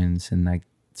Avalanche tunes. And like,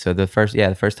 so the first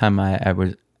time I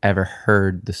ever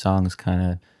heard the songs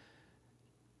kind of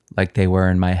like they were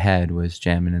in my head was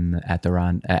jamming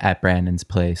at Brandon's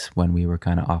place when we were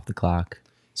kind of off the clock.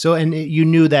 So, and you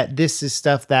knew that this is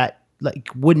stuff that like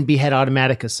wouldn't be Head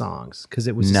Automatica songs because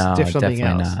it was something definitely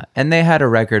else. Not. And they had a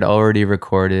record already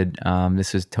recorded.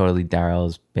 This was totally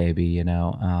Daryl's baby, you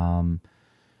know.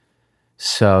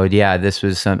 So yeah, this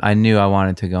was I knew I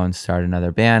wanted to go and start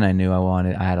another band. I knew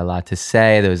I had a lot to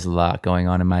say. There was a lot going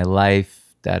on in my life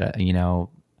that, you know,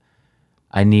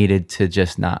 I needed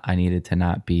to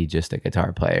not be just a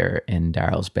guitar player in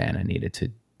Daryl's band. I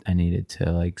needed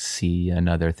to like see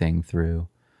another thing through.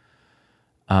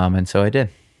 And so I did.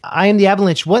 I Am the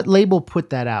Avalanche. What label put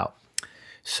that out?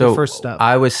 So the first stuff.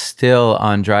 I was still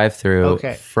on Drive-Thru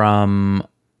Okay. from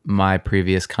my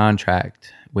previous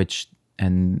contract,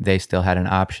 and they still had an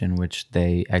option, which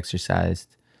they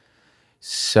exercised.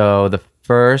 So the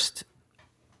first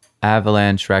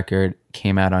Avalanche record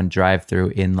came out on Drive-Thru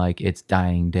in like its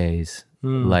dying days.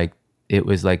 Like it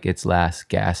was like its last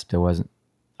gasp. There wasn't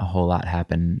a whole lot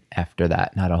happened after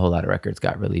that. Not a whole lot of records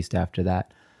got released after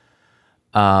that.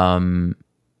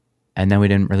 And then we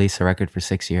didn't release a record for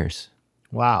 6 years.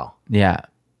 Wow. Yeah.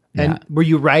 And were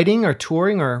you writing or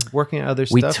touring or working on other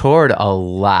stuff? We toured a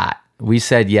lot. We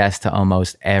said yes to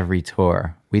almost every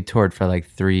tour. We toured for like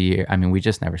 3 years. I mean, we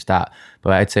just never stopped.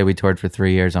 But I'd say we toured for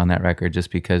 3 years on that record just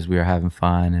because we were having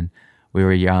fun and we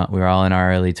were young. We were all in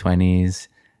our early 20s,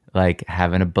 like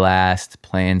having a blast,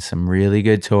 playing some really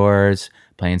good tours,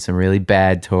 playing some really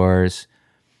bad tours,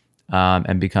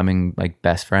 and becoming like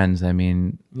best friends. I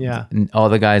mean, yeah, all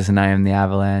the guys in I Am the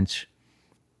Avalanche,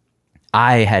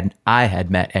 I had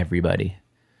met everybody,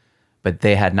 but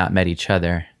they had not met each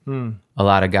other. A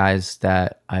lot of guys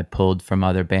that I pulled from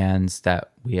other bands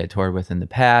that we had toured with in the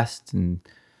past, and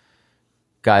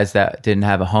guys that didn't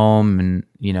have a home and,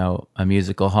 you know, a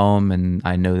musical home, and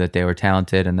I knew that they were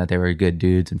talented and that they were good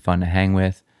dudes and fun to hang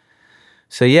with.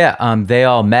 So yeah, they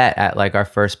all met at like our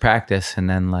first practice, and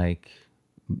then like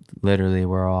literally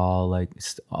we're all like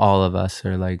all of us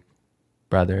are like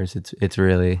brothers. It's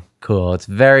really cool. It's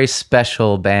a very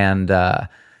special band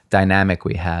dynamic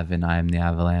we have in I Am the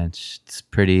Avalanche. It's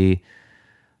pretty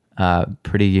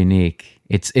unique.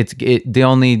 The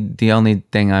only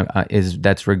thing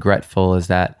that's regretful is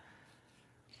that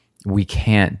we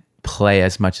can't play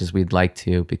as much as we'd like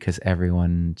to because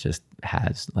everyone just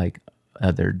has like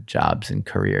other jobs and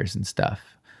careers and stuff.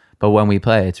 But when we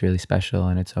play, it's really special,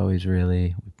 and it's always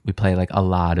we play like a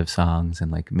lot of songs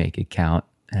and like make it count,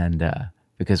 and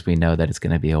because we know that it's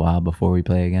going to be a while before we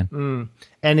play again.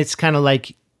 And it's kind of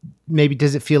like, maybe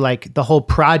does it feel like the whole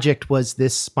project was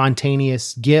this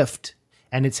spontaneous gift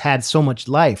and it's had so much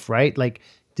life, right? Like,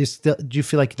 do you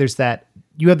feel like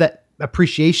you have that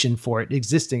appreciation for it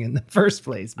existing in the first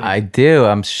place? Maybe? I do.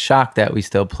 I'm shocked that we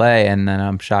still play, and then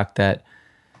I'm shocked that,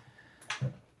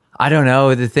 I don't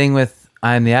know, the thing with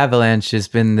I Am the Avalanche has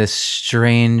been this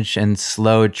strange and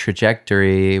slow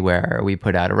trajectory where we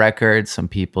put out a record, some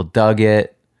people dug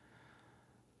it.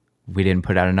 We didn't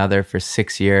put out another for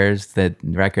 6 years. The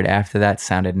record after that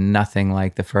sounded nothing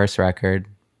like the first record,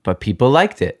 but people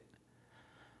liked it.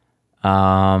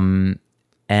 And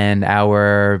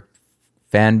our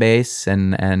fan base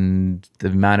and the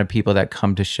amount of people that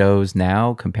come to shows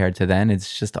now compared to then,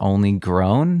 it's just only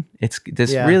grown. It's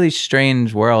this really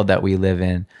strange world that we live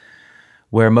in,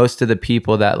 where most of the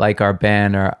people that like our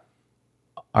band are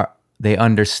they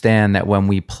understand that when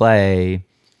we play,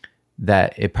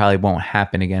 that it probably won't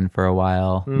happen again for a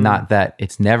while. Not that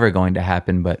it's never going to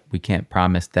happen, but we can't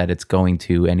promise that it's going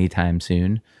to anytime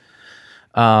soon.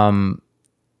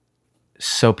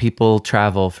 So people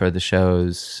travel for the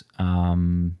shows,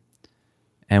 and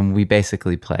we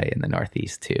basically play in the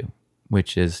Northeast too,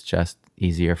 which is just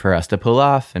easier for us to pull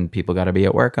off, and people got to be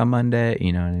at work on Monday.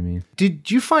 You know what I mean? Did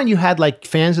you find you had like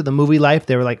fans of the Movielife?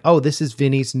 They were like, oh, this is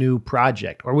Vinny's new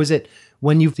project. Or was it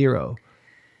when you zero?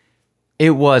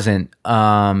 It wasn't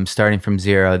starting from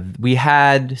zero. We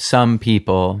had some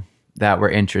people that were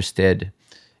interested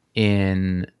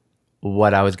in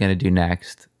what I was going to do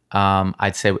next.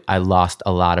 I'd say I lost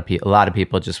a lot of people. A lot of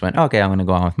people just went, okay, I'm going to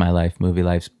go on with my life.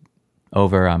 Movielife's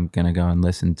over. I'm going to go and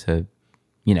listen to,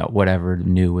 you know, whatever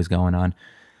new was going on.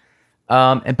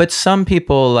 But some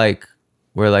people like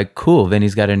were like, cool,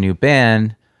 Vinny's got a new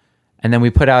band. And then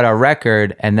we put out our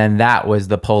record, and then that was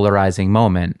the polarizing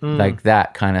moment. Like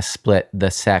that kind of split the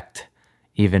sect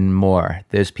even more.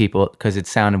 There's people, because it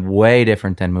sounded way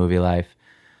different than Movielife.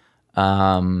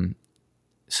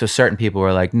 So certain people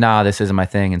were like, nah, this isn't my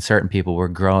thing. And certain people were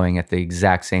growing at the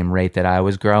exact same rate that I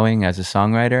was growing as a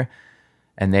songwriter.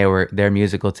 And their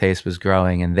musical taste was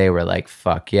growing, and they were like,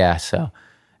 fuck yeah. So,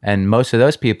 and most of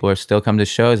those people are still come to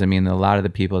shows. I mean, a lot of the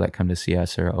people that come to see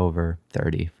us are over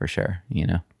 30 for sure, you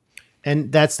know?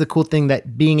 And that's the cool thing,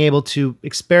 that being able to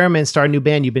experiment, start a new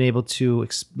band, you've been able to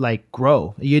like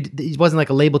grow. It wasn't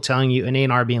like a label telling you, an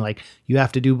A&R being like, you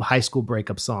have to do high school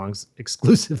breakup songs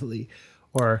exclusively,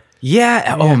 or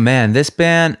yeah. Oh man, this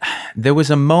band. There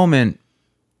was a moment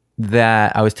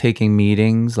that I was taking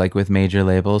meetings like with major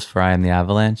labels for I Am the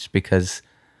Avalanche because,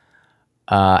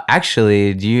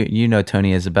 actually, you know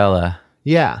Tony Isabella?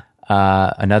 Yeah.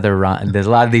 Another Ron. There's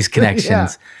a lot of these connections.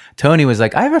 Yeah. Tony was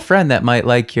like, I have a friend that might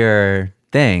like your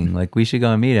thing. Like, we should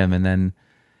go and meet him. And then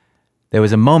there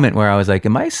was a moment where I was like,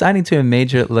 am I signing to a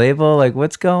major label? Like,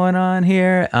 what's going on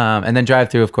here? And then Drive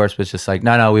Thru, of course, was just like,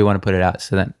 no, we want to put it out.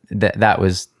 So then that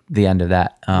was the end of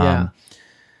that.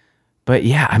 But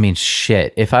yeah, I mean,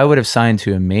 shit. If I would have signed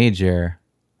to a major,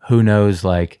 who knows,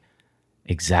 like,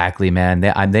 exactly, man.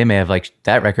 They may have, like,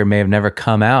 that record may have never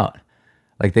come out.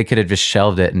 Like, they could have just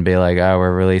shelved it and be like, oh,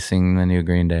 we're releasing the new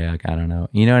Green Day. Like, I don't know.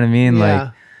 You know what I mean?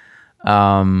 Yeah.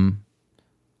 Like,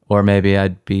 or maybe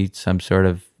I'd be some sort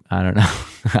of, I don't know.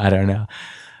 I don't know.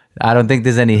 I don't think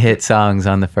there's any hit songs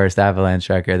on the first Avalanche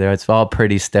record. It's all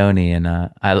pretty stony, and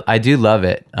I do love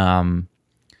it.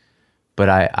 But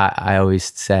I always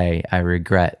say I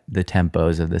regret the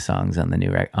tempos of the songs on the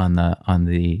new on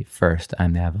the first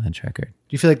I'm the Avalanche record.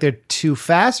 Do you feel like they're too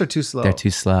fast or too slow? They're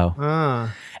too slow.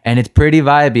 And it's pretty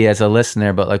vibey as a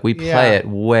listener, but like we play it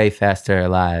way faster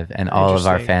live, and all of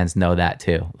our fans know that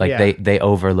too. Like they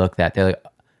overlook that.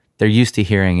 They're used to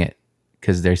hearing it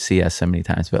because they see us so many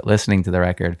times, but listening to the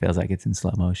record feels like it's in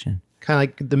slow motion. Kind of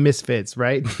like the Misfits,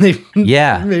 right?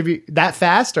 Yeah. Maybe that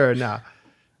fast or no?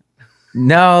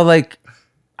 No, like,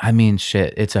 I mean,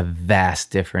 shit, it's a vast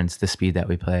difference, the speed that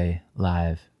we play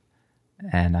live.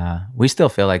 And we still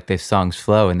feel like the songs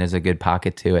flow and there's a good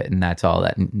pocket to it, and that's all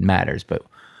that matters. But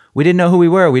we didn't know who we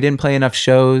were. We didn't play enough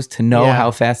shows to know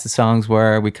how fast the songs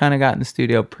were. We kind of got in the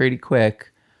studio pretty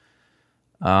quick.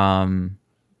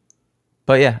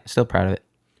 But yeah, still proud of it.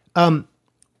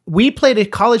 We played a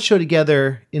college show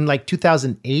together in like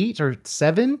 2008 or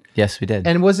 7. Yes, we did.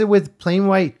 And was it with Plain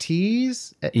White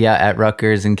Tees? Yeah, at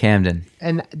Rutgers in Camden.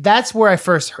 And that's where I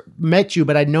first met you,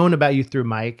 but I'd known about you through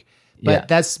Mike. But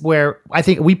that's where I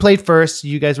think we played first,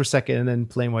 you guys were second, and then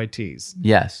Plain White Tees.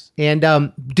 Yes.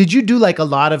 And did you do like a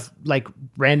lot of like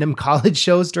random college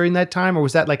shows during that time, or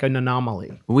was that like an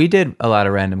anomaly? We did a lot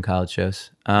of random college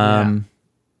shows.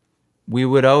 We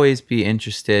would always be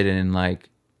interested in, like,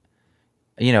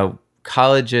 you know,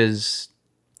 colleges.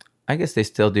 I guess they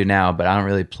still do now, but I don't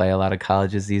really play a lot of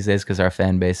colleges these days because our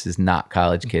fan base is not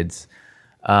college kids.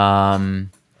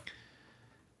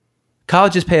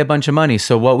 Colleges pay a bunch of money.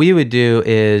 So what we would do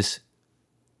is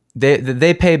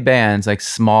they pay bands, like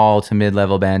small to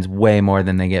mid-level bands, way more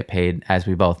than they get paid, as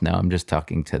we both know. I'm just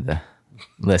talking to the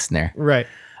listener. Right.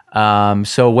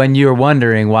 So when you're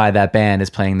wondering why that band is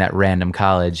playing that random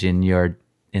college in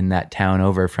that town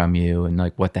over from you, and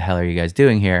like, what the hell are you guys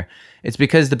doing here? It's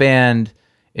because the band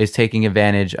is taking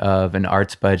advantage of an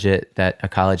arts budget that a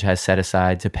college has set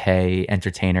aside to pay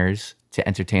entertainers to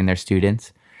entertain their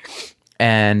students.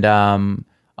 And a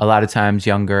lot of times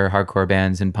younger hardcore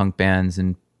bands and punk bands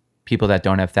and people that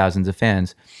don't have thousands of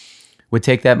fans would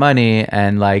take that money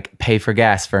and like pay for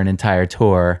gas for an entire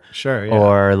tour. Sure. Yeah.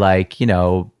 Or like, you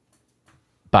know,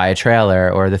 buy a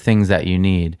trailer or the things that you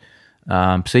need.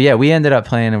 So yeah, we ended up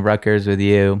playing in Rutgers with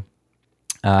you.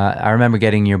 I remember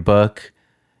getting your book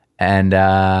and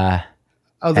a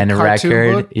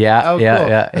record. Book? Yeah.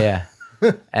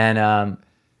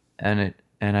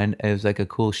 And it was like a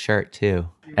cool shirt too.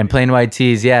 And Plain White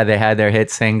Tees, yeah, they had their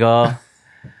hit single,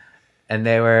 and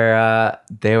they were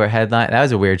headline. That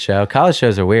was a weird show. College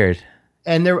shows are weird.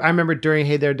 And I remember during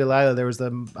Hey There Delilah, there was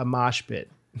a mosh pit.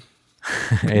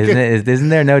 Isn't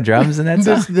there no drums in that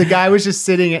song? The guy was just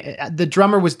sitting. The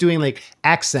drummer was doing like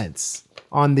accents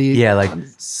on the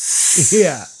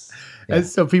yeah. And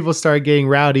so people started getting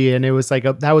rowdy, and it was like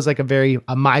that was like a very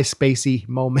MySpacey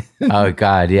moment. Oh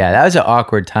God, yeah, that was an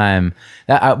awkward time.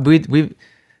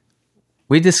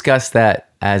 We discussed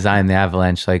that as I Am the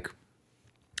Avalanche. Like,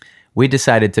 we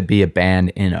decided to be a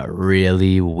band in a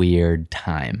really weird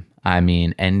time. I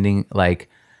mean, ending like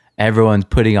everyone's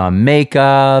putting on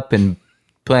makeup and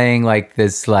playing like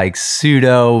this like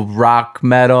pseudo rock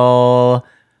metal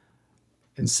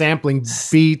and sampling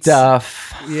beats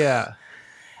stuff. Yeah.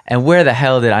 And where the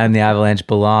hell did I Am the Avalanche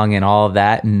belong in all of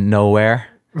that? Nowhere.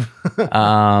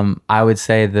 I would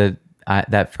say that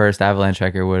that first Avalanche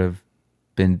record would have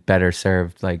been better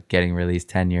served like getting released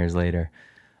 10 years later,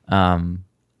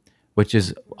 which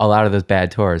is a lot of those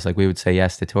bad tours. Like we would say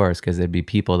yes to tours because there'd be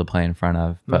people to play in front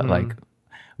of, but like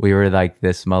we were like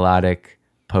this melodic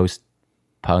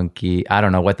post-punky, I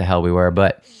don't know what the hell we were,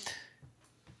 but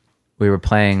we were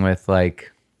playing with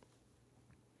like,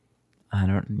 I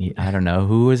don't know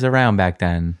who was around back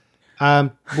then.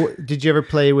 Did you ever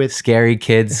play with scary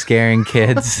kids scaring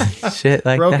kids? Shit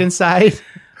like Broken that. Side?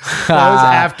 That was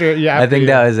after. Yeah, I think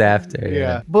that was after.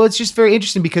 Yeah. Well, it's just very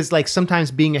interesting because like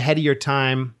sometimes being ahead of your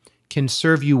time can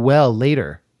serve you well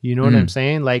later. You know what I'm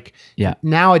saying? Like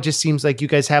now it just seems like you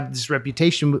guys have this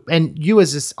reputation, and you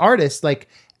as this artist, like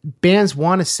bands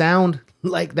want to sound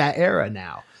like that era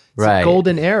now. It's a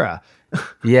golden era.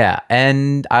 Yeah,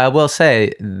 and I will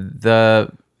say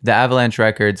the Avalanche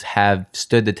records have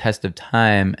stood the test of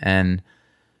time and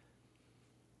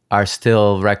are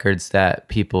still records that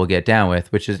people get down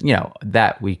with, which is, you know,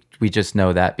 that we just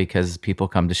know that because people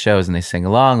come to shows and they sing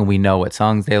along and we know what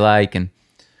songs they like. And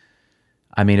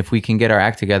I mean, if we can get our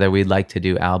act together, we'd like to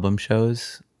do album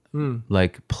shows,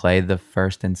 like play the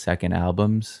first and second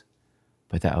albums,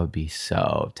 but that would be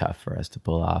so tough for us to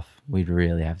pull off. We'd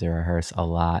really have to rehearse a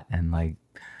lot. And like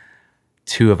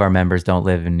 2 of our members don't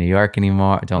live in New York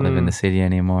anymore, don't live in the city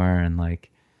anymore. And like,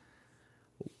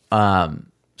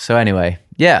 so anyway,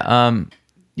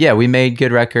 we made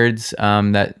good records,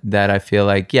 that I feel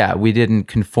like, we didn't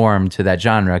conform to that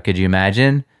genre. Could you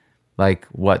imagine like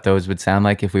what those would sound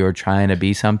like if we were trying to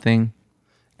be something?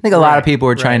 I think a lot of people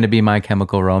were trying to be My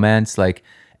Chemical Romance. Like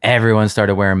everyone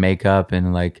started wearing makeup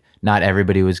and like not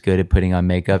everybody was good at putting on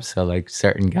makeup. So like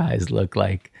certain guys look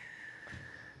like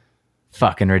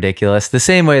fucking ridiculous. The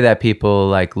same way that people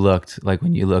like looked like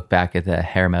when you look back at the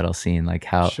hair metal scene, like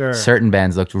how certain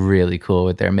bands looked really cool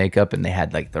with their makeup and they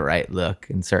had like the right look,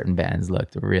 and certain bands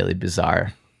looked really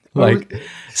bizarre. Like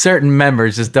certain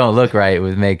members just don't look right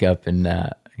with makeup,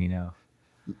 and you know,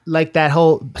 like that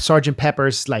whole Sgt.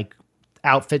 Pepper's like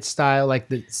outfit style, like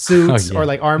the suits or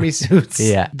like army suits.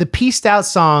 The Pieced Out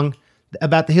song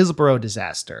about the Hillsborough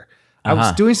disaster. I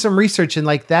was doing some research, and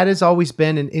like that has always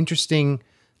been an interesting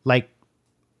like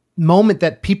moment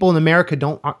that people in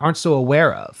America aren't so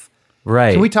aware of.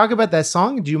 Right. Can we talk about that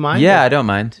song? Do you mind? Yeah, I don't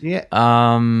mind. Yeah.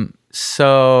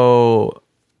 So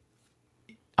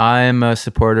I'm a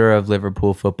supporter of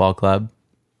Liverpool Football Club.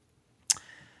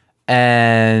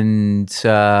 And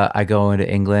I go into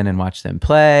England and watch them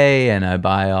play, and I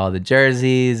buy all the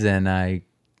jerseys, and I,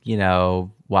 you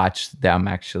know, watch them.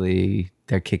 Actually,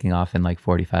 they're kicking off in like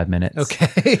 45 minutes.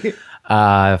 Okay.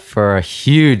 For a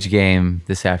huge game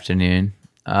this afternoon,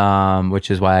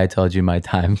 which is why I told you my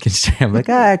time constraint. I'm like,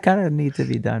 I kind of need to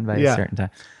be done by a certain time.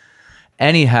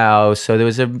 Anyhow, so there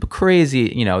was a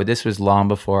crazy, you know, this was long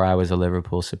before I was a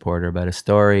Liverpool supporter, but a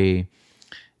story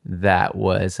that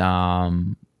was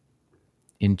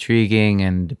intriguing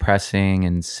and depressing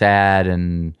and sad,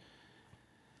 and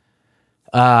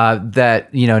that,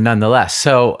 you know, nonetheless.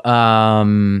 So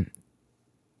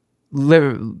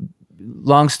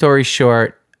long story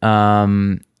short,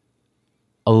 a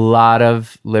lot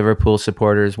of Liverpool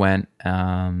supporters went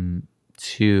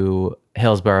to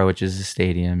Hillsborough, which is a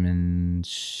stadium in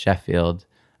Sheffield,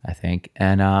 I think,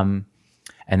 and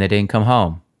they didn't come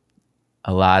home.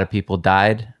 A lot of people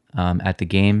died at the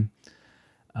game.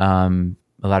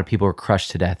 A lot of people were crushed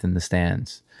to death in the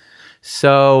stands.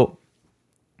 So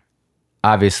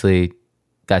obviously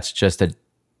that's just a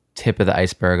tip of the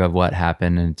iceberg of what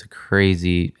happened. And it's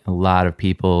crazy. A lot of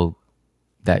people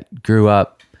that grew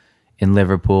up in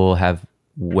Liverpool have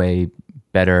way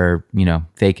better, you know,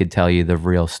 they could tell you the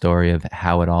real story of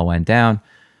how it all went down.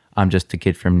 I'm just a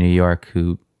kid from New York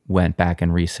who went back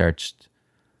and researched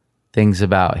things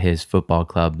about his football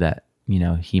club that, you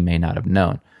know, he may not have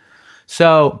known.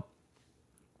 So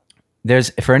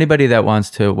for anybody that wants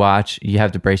to watch, you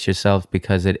have to brace yourself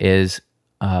because it is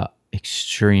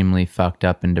extremely fucked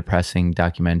up and depressing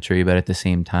documentary, but at the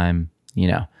same time, you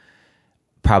know,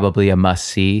 probably a must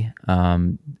see.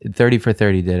 30 for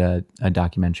 30 did a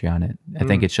documentary on it. I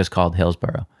think it's just called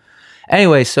Hillsborough.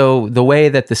 Anyway, so the way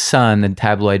that the Sun, the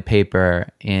tabloid paper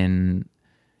in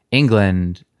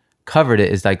England, covered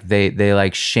it is like they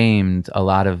like shamed a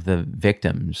lot of the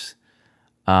victims.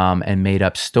 And made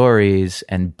up stories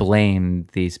and blamed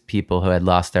these people who had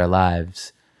lost their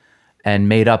lives, and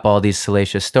made up all these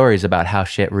salacious stories about how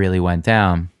shit really went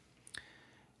down.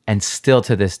 And still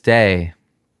to this day,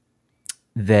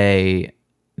 the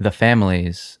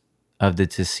families of the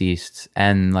deceased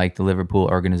and like the Liverpool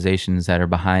organizations that are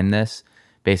behind this,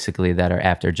 basically that are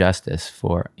after justice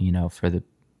for, you know,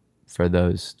 for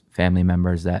those family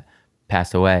members that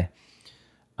passed away,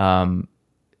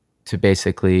 to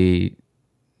basically,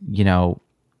 you know,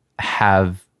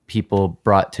 have people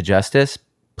brought to justice,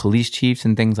 police chiefs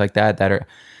and things like that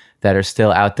are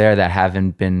still out there that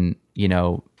haven't been, you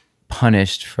know,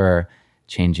 punished for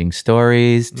changing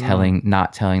stories,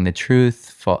 not telling the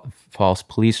truth, false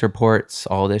police reports,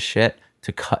 all this shit.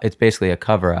 It's basically a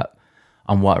cover up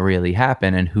on what really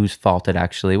happened and whose fault it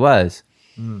actually was.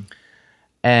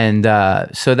 And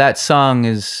so that song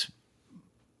is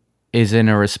in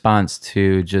a response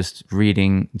to just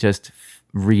reading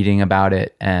about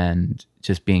it and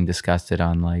just being disgusted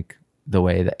on like the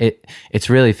way that it's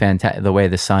really fantastic, the way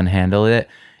the Sun handled it.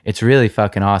 It's really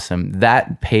fucking awesome.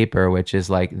 That paper, which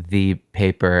is like the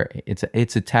paper,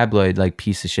 it's a tabloid like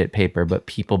piece of shit paper, but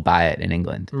people buy it in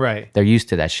England. Right. They're used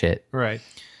to that shit. Right.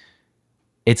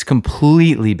 It's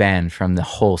completely banned from the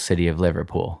whole city of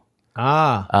Liverpool.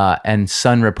 And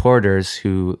Sun reporters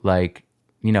who, like,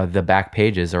 you know, the back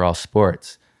pages are all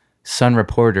sports. Sun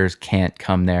reporters can't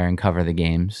come there and cover the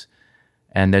games.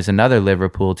 And there's another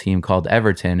Liverpool team called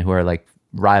Everton who are like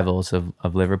rivals of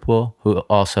Liverpool who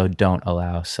also don't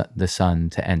allow the Sun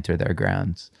to enter their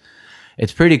grounds.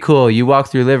 It's pretty cool. You walk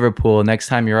through Liverpool, next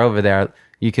time you're over there,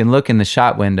 you can look in the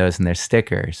shop windows and there's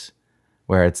stickers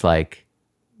where it's like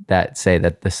that say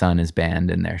that the Sun is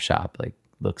banned in their shop, like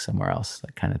look somewhere else,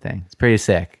 that kind of thing. It's pretty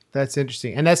sick. That's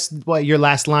interesting. And that's what your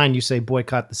last line, you say,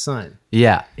 boycott the Sun.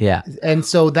 Yeah, yeah. And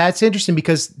so that's interesting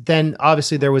because then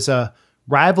obviously there was a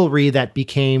rivalry that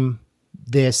became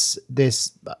this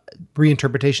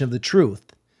reinterpretation of the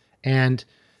truth. And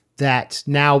that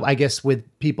now, I guess, with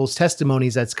people's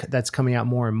testimonies, that's coming out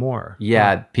more and more.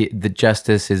 Yeah, the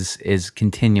justice is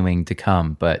continuing to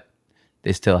come, but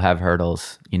they still have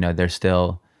hurdles. You know, they're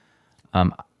still...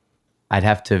 I'd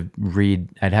have to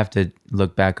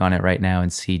look back on it right now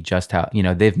and see just how, you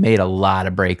know, they've made a lot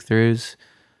of breakthroughs,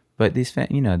 but these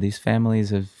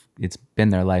families it's been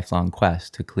their lifelong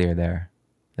quest to clear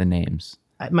the names.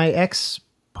 My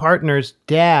ex-partner's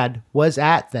dad was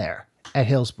at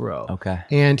Hillsborough. Okay.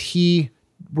 And he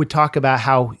would talk about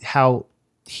how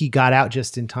he got out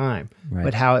just in time, right.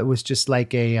 But how it was just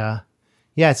like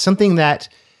it's something that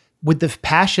with the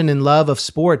passion and love of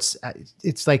sports,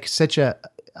 it's like such a,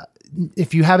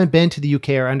 if you haven't been to the UK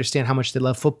or understand how much they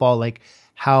love football, like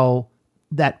how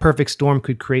that perfect storm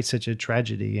could create such a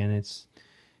tragedy. And it's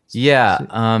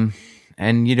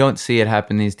and you don't see it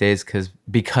happen these days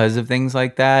because of things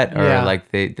like that, or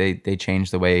like they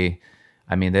change the way.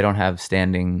 I mean, they don't have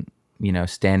standing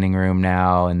room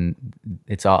now, and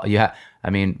it's all you have. I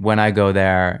mean, when I go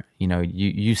there, you know,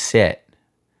 you sit.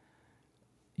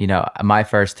 You know, my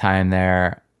first time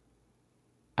there,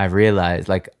 I realized,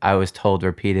 like, I was told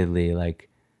repeatedly, like,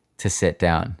 to sit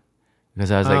down because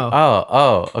I was like,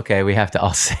 oh, okay, we have to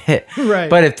all sit. Right.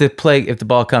 But if the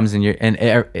ball comes and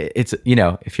it's, you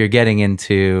know, if you're getting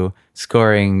into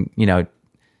scoring, you know,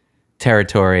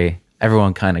 territory,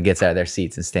 everyone kind of gets out of their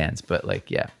seats and stands. But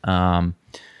like, yeah,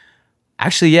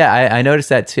 actually, yeah, I noticed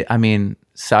that too. I mean,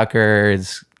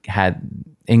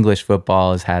 English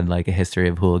football has had like a history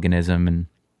of hooliganism and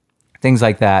things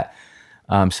like that.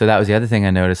 So that was the other thing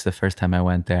I noticed the first time I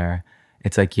went there.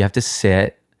 It's like you have to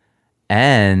sit,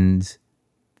 and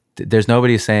there's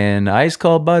nobody saying ice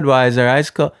cold Budweiser, ice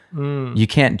cold. You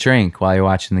can't drink while you're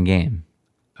watching the game.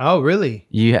 Oh, really?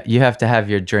 You have to have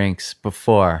your drinks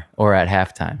before or at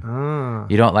halftime.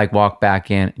 You don't like walk back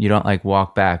in. You don't like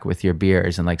walk back with your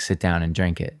beers and like sit down and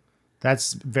drink it.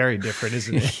 That's very different,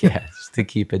 isn't it? Yeah, just to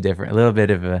keep a little bit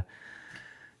of a,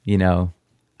 you know.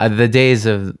 The days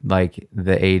of like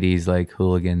the 80s, like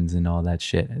hooligans and all that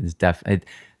shit is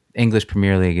English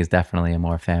Premier League is definitely a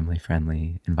more family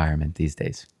friendly environment these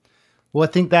days. Well,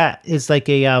 I think that is like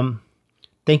a,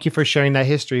 thank you for sharing that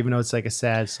history, even though it's like a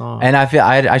sad song. And I feel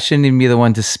I shouldn't even be the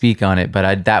one to speak on it,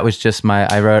 but that was just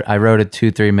I wrote a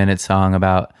 2-3 minute song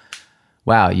about,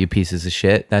 wow, you pieces of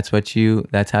shit. That's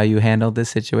how you handled this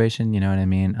situation. You know what I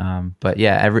mean? But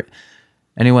yeah,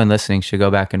 anyone listening should go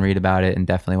back and read about it and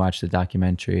definitely watch the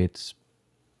documentary. It's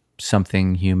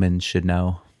something humans should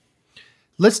know.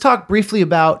 Let's talk briefly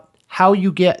about how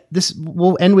you get this.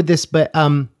 We'll end with this, but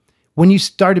when you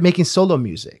started making solo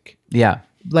music,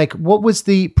 like what was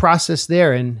the process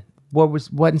there, and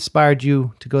what inspired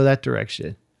you to go that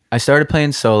direction? I started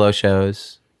playing solo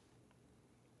shows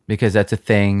because that's a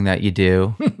thing that you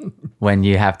do when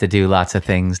you have to do lots of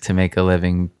things to make a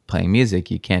living playing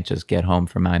music. You can't just get home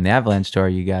from I Am the Avalanche tour.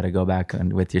 You got to go back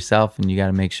with yourself, and you got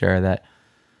to make sure that,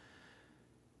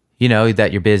 you know,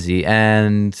 that you're busy.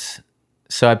 And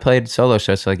so I played solo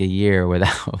shows for like a year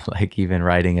without like even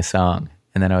writing a song.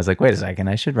 And then I was like, wait a second,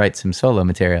 I should write some solo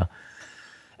material.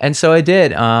 And so I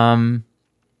did. And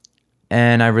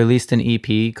I released an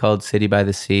EP called City by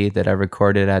the Sea that I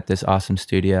recorded at this awesome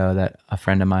studio that a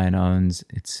friend of mine owns.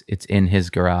 It's in his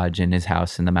garage, in his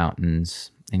house in the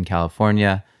mountains in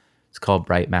California. It's called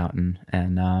Bright Mountain.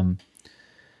 And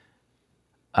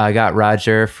I got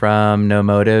Roger from No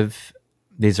Motive.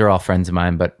 These are all friends of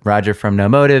mine, but Roger from No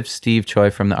Motive, Steve Choi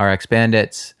from the RX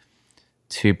Bandits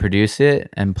to produce it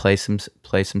and play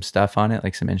some stuff on it,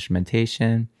 like some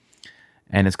instrumentation.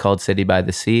 And it's called City by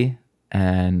the Sea.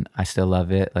 And I still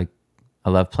love it. Like,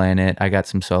 I love playing it. I got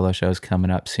some solo shows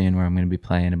coming up soon where I'm going to be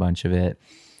playing a bunch of it.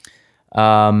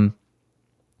 And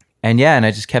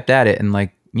I just kept at it. And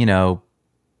like, you know,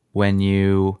 when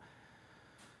you're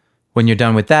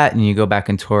done with that and you go back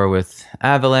and tour with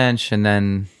Avalanche, and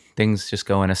then things just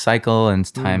go in a cycle and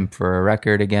it's time for a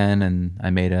record again. And I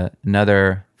made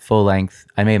another full length.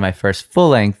 I made my first full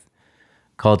length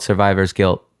called Survivor's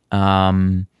Guilt.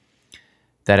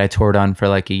 That I toured on for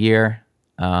like a year,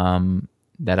 that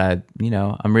I'm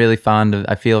really fond of.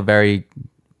 I feel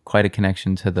quite a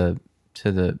connection to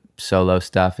the solo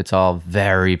stuff. It's all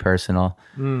very personal.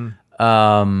 And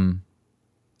I'm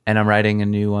writing a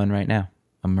new one right now.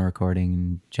 I'm recording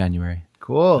in January.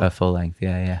 Cool. A full length.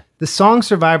 Yeah. The song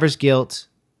Survivor's Guilt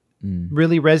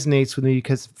really resonates with me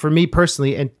because for me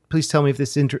personally, and please tell me if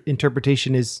this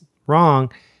interpretation is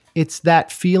wrong, it's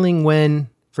that feeling when,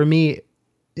 for me,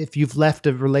 if you've left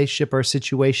a relationship or a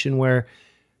situation where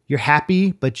you're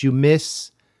happy, but you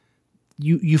miss,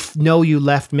 you know you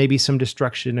left maybe some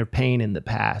destruction or pain in the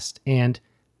past.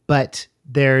 But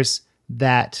there's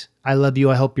that, I love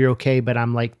you, I hope you're okay, but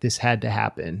I'm like, this had to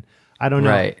happen. I don't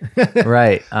know.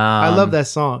 Right. I love that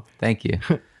song. Thank you.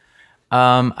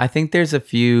 I think there's a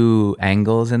few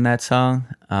angles in that song.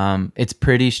 It's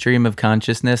pretty stream of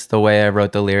consciousness. The way I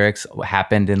wrote the lyrics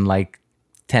happened in like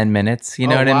 10 minutes. You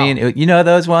know what I mean? You know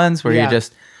those ones where you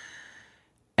just,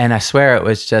 and I swear it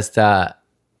was just, I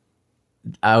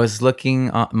was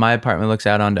looking, my apartment looks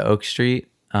out onto Oak Street.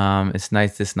 It's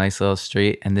nice, this nice little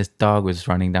street. And this dog was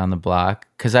running down the block.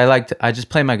 Cause I just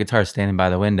play my guitar standing by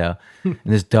the window. And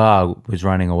this dog was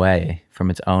running away from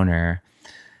its owner.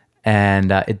 And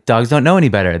dogs don't know any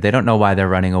better. They don't know why they're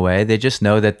running away. They just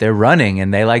know that they're running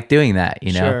and they like doing that,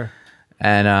 you know? Sure.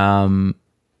 And,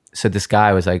 so this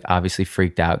guy was like obviously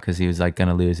freaked out because he was like going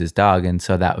to lose his dog. And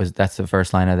so that's the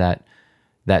first line of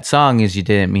that song is, you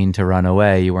didn't mean to run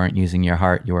away. You weren't using your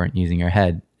heart. You weren't using your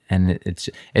head. And it's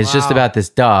just about this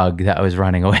dog that was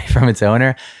running away from its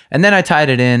owner. And then I tied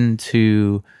it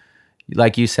into,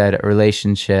 like you said, a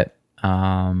relationship,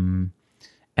 and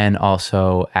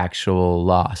also actual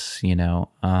loss, you know.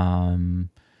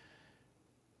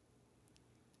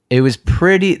 It was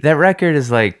that record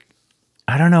is like,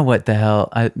 I don't know what the hell.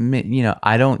 I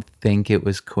don't think it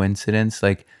was coincidence.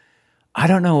 Like, I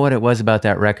don't know what it was about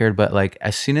that record, but like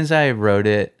as soon as I wrote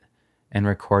it and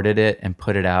recorded it and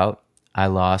put it out, I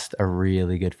lost a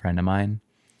really good friend of mine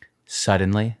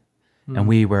suddenly. And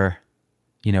we were,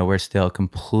 we're still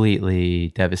completely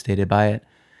devastated by it.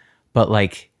 But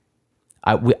like,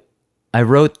 I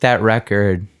wrote that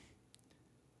record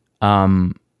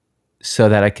so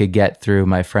that I could get through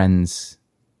my friend's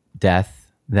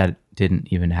death that didn't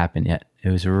even happen yet. It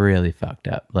was really fucked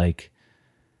up. Like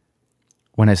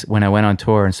when I went on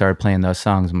tour and started playing those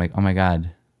songs, I'm like, oh my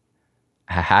God,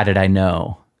 how did I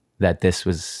know that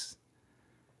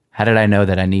how did I know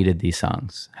that I needed these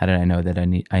songs? How did I know that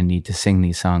I need to sing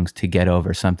these songs to get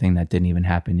over something that didn't even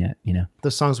happen yet, you know?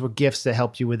 Those songs were gifts that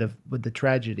helped you with the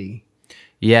tragedy.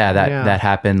 Yeah, that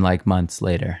happened like months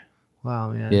later.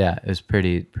 Wow, man. Yeah, it was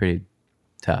pretty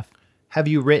tough. Have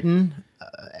you written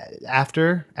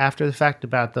after the fact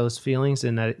about those feelings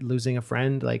and losing a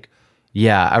friend? Like,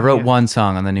 yeah, I wrote one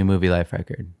song on the new Movielife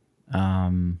record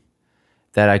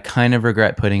that I kind of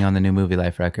regret putting on the new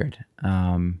Movielife record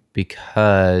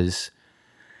because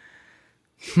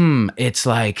it's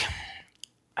like,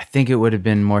 I think it would have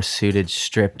been more suited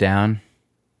stripped down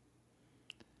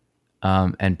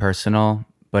and personal,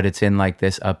 but it's in like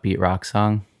this upbeat rock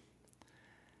song.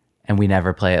 And we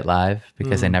never play it live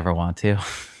because I never want to.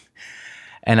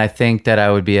 And I think that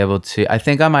I would be able to, I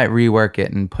think I might rework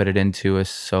it and put it into a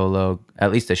solo,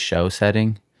 at least a show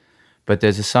setting. But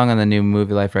there's a song on the new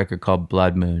Movielife record called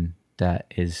Blood Moon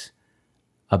that is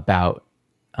about,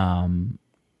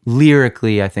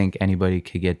 lyrically, I think anybody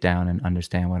could get down and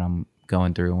understand what I'm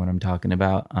going through and what I'm talking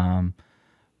about.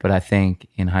 But I think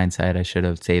in hindsight, I should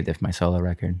have saved it for my solo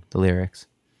record, the lyrics.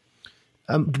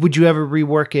 Would you ever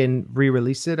rework and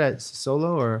re-release it as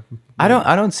solo or? I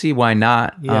don't see why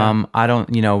not. Yeah. I don't,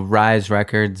 Rise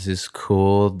Records is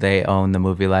cool. They own the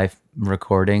Movielife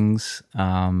recordings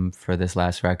for this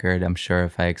last record. I'm sure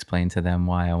if I explained to them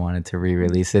why I wanted to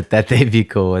re-release it, that they'd be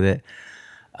cool with it.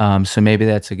 So maybe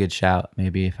that's a good shout.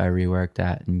 Maybe if I rework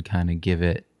that and kind of give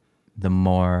it the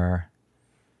more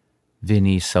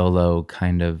Vinnie solo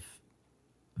kind of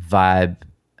vibe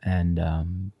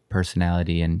and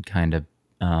personality and kind of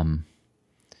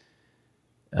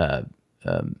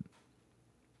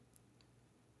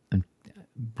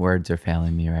words are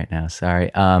failing me right now.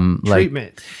 Sorry.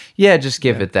 Treatment. Yeah, just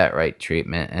give it that right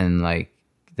treatment and like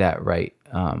that right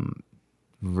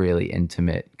really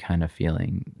intimate kind of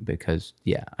feeling, because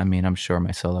I'm sure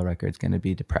my solo record's going to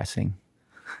be depressing.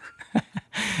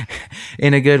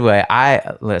 In a good way.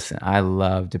 I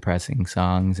love depressing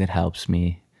songs. It helps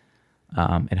me.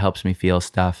 It helps me feel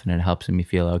stuff, and it helps me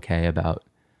feel okay about,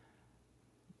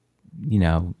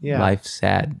 life's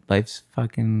sad. Life's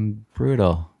fucking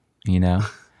brutal,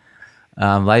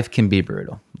 Life can be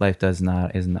brutal. Life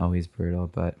isn't always brutal,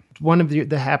 but one of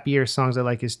the happier songs I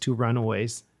like is Two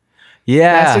Runaways.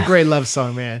 Yeah. That's a great love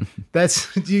song, man.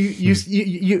 That's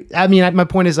you I mean, my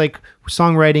point is like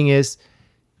songwriting is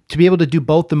to be able to do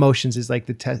both emotions is like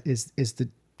is the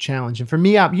challenge. And for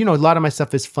me, a lot of my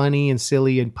stuff is funny and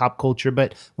silly and pop culture,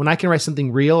 but when I can write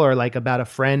something real or like about a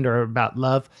friend or about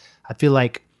love, I feel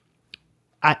like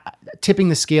tipping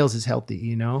the scales is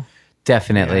healthy,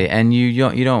 Definitely. Yeah. And you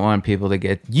don't want people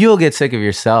to you'll get sick of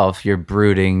yourself, your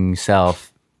brooding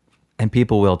self, and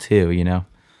people will too,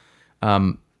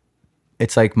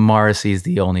 It's like Morrissey's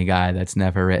the only guy that's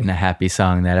never written a happy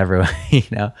song that everyone,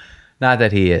 not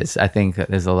that he is. I think that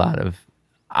there's a lot of,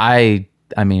 I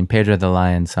mean, Pedro the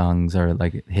Lion songs are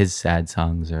like his sad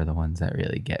songs are the ones that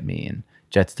really get me, and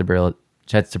Jets to Brazil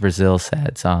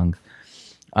sad songs.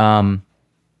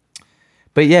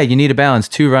 But yeah, you need a balance.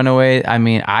 Two Runaway. I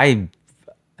mean,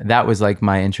 that was like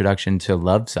my introduction to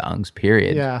love songs,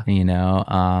 period. Yeah.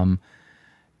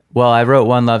 Well, I wrote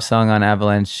one love song on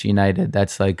Avalanche United.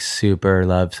 That's like super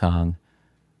love song.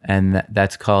 And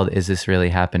that's called Is This Really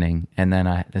Happening? And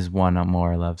then there's one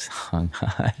more love song.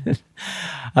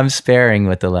 I'm sparing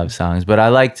with the love songs, but I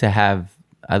like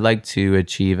to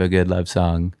achieve a good love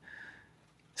song.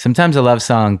 Sometimes a love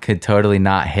song could totally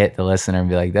not hit the listener and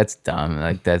be like, that's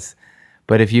dumb.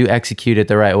 But if you execute it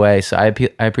the right way, so I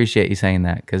appreciate you saying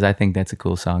that, because I think that's a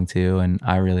cool song too. And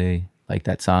I really like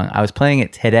that song. I was playing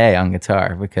it today on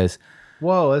guitar because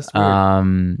whoa, that's weird.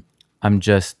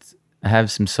 I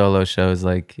have some solo shows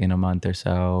like in a month or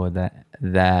so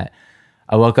that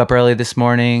I woke up early this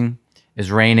morning. It's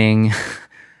raining.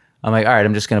 I'm like, all right,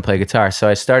 I'm just gonna play guitar. So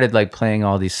I started like playing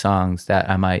all these songs that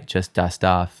I might just dust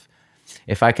off.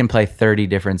 If I can play 30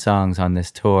 different songs on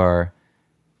this tour,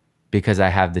 because I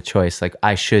have the choice, like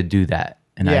I should do that.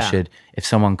 And I should, if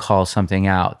someone calls something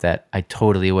out that I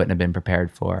totally wouldn't have been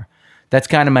prepared for. That's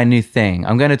kind of my new thing.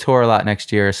 I'm going to tour a lot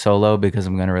next year solo, because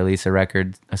I'm going to release a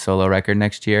solo record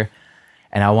next year.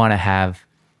 And I want to have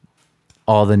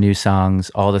all the new songs,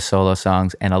 all the solo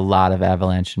songs, and a lot of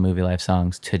Avalanche and Movielife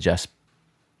songs to just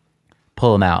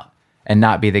pull them out and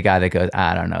not be the guy that goes,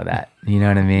 I don't know that. You know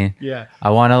what I mean? Yeah.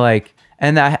 I want to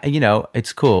and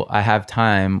it's cool. I have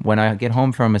time. When I get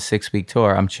home from a 6-week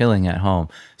tour, I'm chilling at home.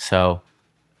 So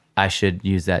I should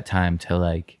use that time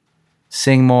to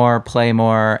sing more, play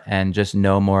more, and just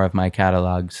know more of my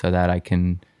catalog so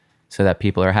that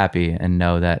people are happy and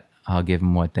know that I'll give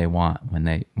them what they want when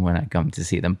I come to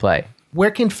see them play.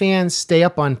 Where can fans stay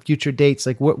up on future dates?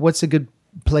 Like what's a good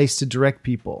place to direct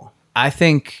people? I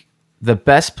think the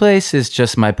best place is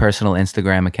just my personal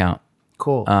Instagram account.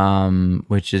 Cool.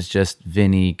 Which is just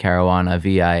Vinnie Caruana,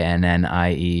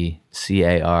 VINNIE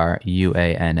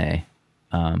CARUANA,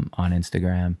 on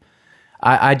Instagram.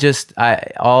 I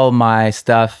all my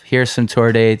stuff. Here's some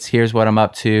tour dates. Here's what I'm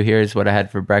up to. Here's what I had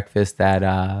for breakfast at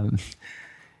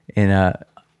in a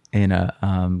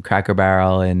Cracker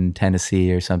Barrel in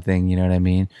Tennessee or something. You know what I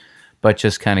mean? But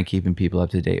just kind of keeping people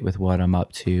up to date with what I'm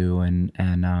up to,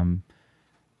 and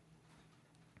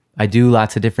I do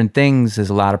lots of different things. There's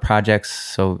a lot of projects,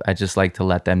 so I just like to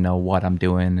let them know what I'm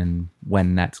doing and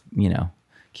when that's,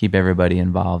 keep everybody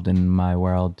involved in my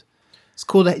world. It's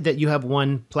cool that you have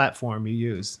one platform you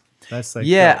use. That's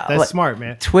that's smart,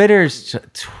 man. Twitter.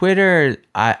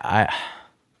 I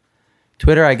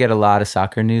get a lot of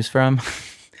soccer news from.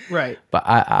 Right. But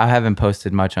I haven't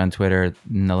posted much on Twitter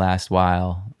in the last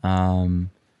while. I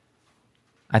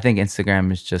think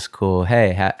Instagram is just cool.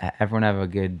 Hey, everyone have a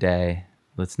good day.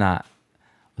 Let's not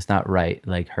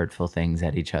write hurtful things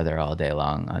at each other all day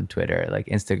long on Twitter.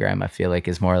 Instagram, I feel like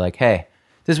is more like, hey,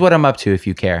 This is what I'm up to if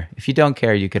you care. If you don't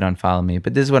care, you could unfollow me.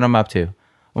 But this is what I'm up to.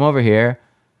 I'm over here,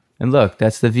 and look,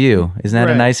 that's the view. Isn't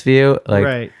that a nice view?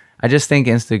 Like, I just think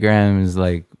Instagram is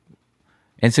like,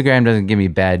 Instagram doesn't give me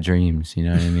bad dreams. You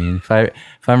know what I mean?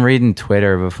 If I'm reading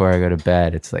Twitter before I go to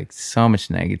bed, it's like so much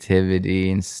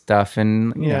negativity and stuff,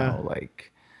 and you know,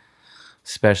 like,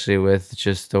 especially with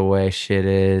just the way shit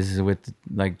is with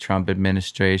like Trump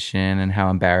administration and how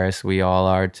embarrassed we all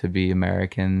are to be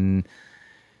American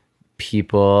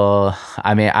people.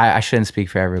 I mean, I shouldn't speak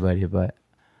for everybody, but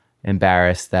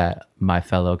embarrassed that my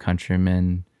fellow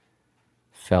countrymen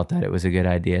felt that it was a good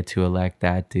idea to elect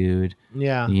that dude.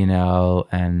 Yeah. You know,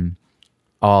 and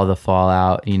all the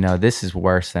fallout, you know, this is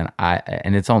worse than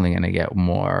and it's only going to get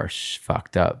more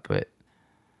fucked up, but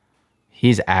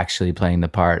he's actually playing the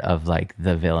part of like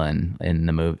the villain in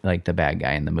the movie, like the bad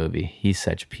guy in the movie. He's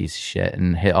such a piece of shit,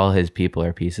 and all his people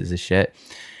are pieces of shit.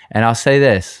 And I'll say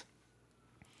this,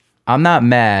 I'm not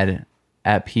mad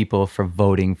at people for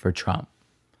voting for Trump,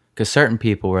 because certain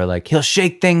people were like, he'll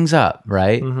shake things up,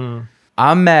 right? Mm-hmm.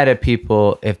 I'm mad at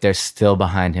people if they're still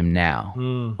behind him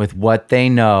now with what they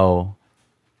know.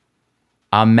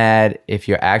 I'm mad if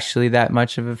you're actually that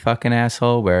much of a fucking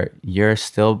asshole where you're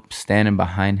still standing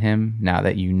behind him now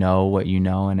that you know what you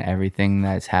know and everything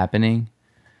that's happening.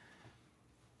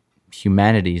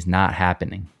 Humanity is not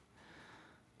happening.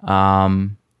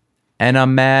 And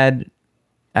I'm mad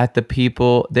at the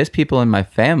people, there's people in my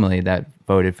family that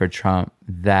voted for Trump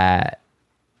that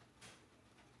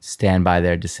stand by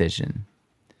their decision.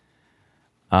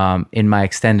 In my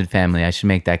extended family, I should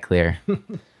make that clear.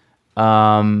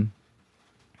 And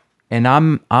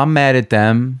I'm mad at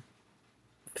them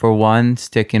for one,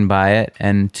 sticking by it,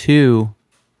 and two,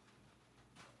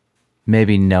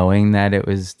 maybe knowing that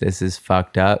this is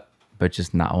fucked up, but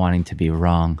just not wanting to be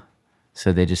wrong.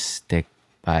 So they just stick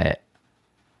by it.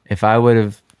 If I would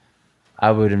have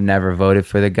never voted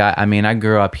for the guy. I mean, I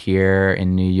grew up here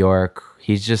in New York.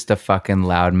 He's just a fucking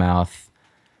loudmouth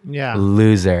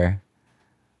loser.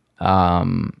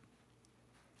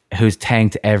 Who's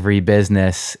tanked every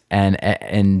business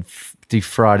and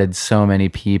defrauded so many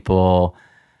people.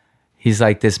 He's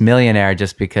like this millionaire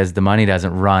just because the money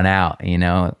doesn't run out, you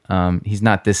know? He's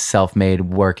not this self-made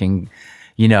working,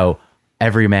 you know,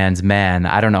 everyman's man.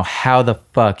 I don't know how the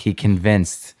fuck he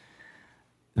convinced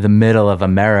the middle of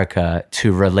America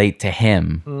to relate to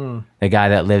him, the guy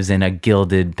that lives in a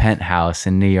gilded penthouse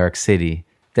in New York City.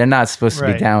 They're not supposed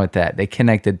to be down with that. They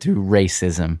connected through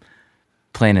racism,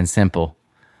 plain and simple.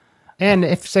 And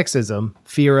if sexism,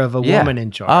 fear of a woman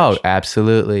in charge. Oh,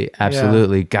 absolutely.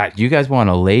 Absolutely. Yeah. God, you guys want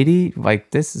a lady?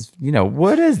 Like, this is, you know,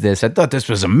 what is this? I thought this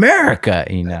was America,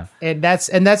 you know. And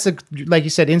that's like you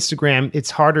said, Instagram,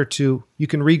 it's harder to, you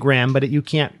can regram, but you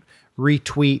can't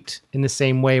retweet in the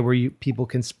same way where people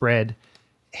can spread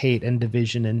hate and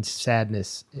division and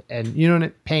sadness and, you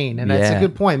know, pain. And that's a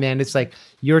good point, man. It's like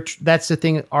that's the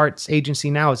thing, arts agency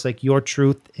now. It's like your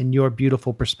truth and your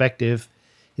beautiful perspective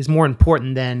is more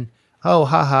important than, oh,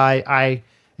 I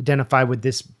identify with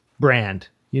this brand.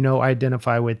 You know, I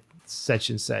identify with such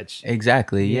and such.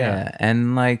 Exactly, yeah.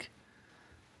 And like,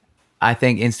 I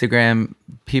think Instagram,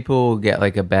 people get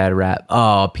like a bad rap.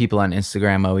 Oh, people on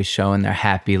Instagram always showing their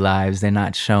happy lives. They're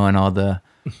not showing all the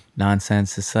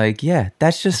nonsense. It's like, yeah,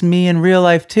 that's just me in real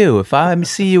life too. If I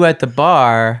see you at the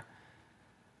bar,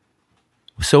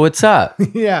 so what's up?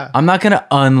 Yeah. I'm not going to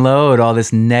unload all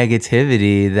this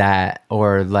negativity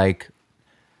or like,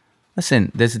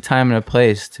 listen, there's a time and a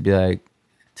place to be like,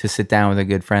 to sit down with a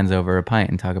good friends over a pint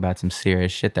and talk about some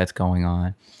serious shit that's going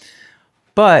on.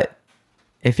 But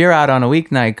if you're out on a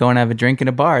weeknight, go and have a drink in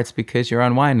a bar, it's because you're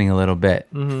unwinding a little bit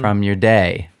from your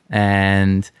day.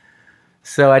 And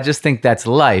so I just think that's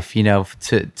life, you know,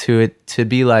 to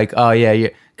be like, oh yeah,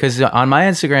 because on my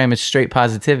Instagram, it's straight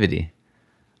positivity.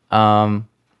 Because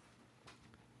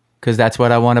that's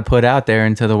what I want to put out there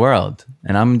into the world.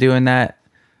 And I'm doing that,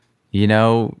 you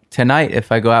know, tonight,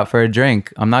 if I go out for a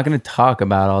drink, I'm not going to talk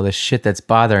about all the shit that's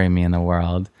bothering me in the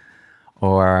world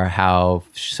or how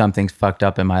something's fucked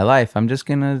up in my life. I'm just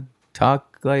going to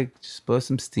talk, like, just blow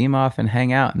some steam off and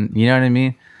hang out. And you know what I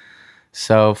mean?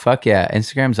 So fuck yeah.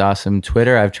 Instagram's awesome.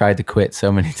 Twitter, I've tried to quit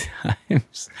so many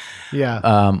times.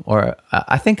 Yeah. Or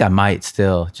I think I might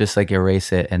still just like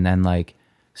erase it and then like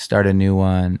start a new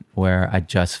one where I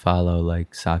just follow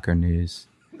like soccer news.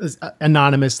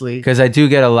 Anonymously. Because I do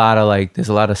get a lot of like, there's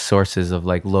a lot of sources of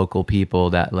like local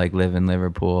people that like live in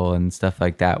Liverpool and stuff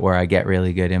like that where I get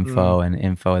really good info and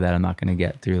info that I'm not going to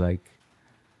get through like,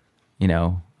 you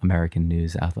know, American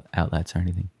news outlets or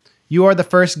anything. You are the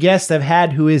first guest I've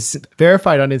had who is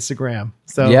verified on Instagram.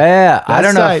 So yeah, I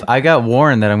don't know if I got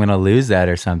warned that I'm going to lose that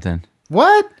or something.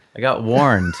 What? I got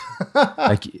warned.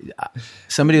 Like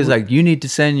somebody was like, "You need to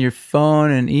send your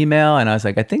phone and email," and I was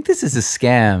like, "I think this is a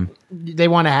scam." They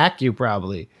want to hack you,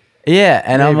 probably. Yeah,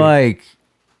 and I'm like,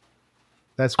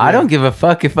 that's weird. I don't give a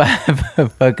fuck if I have a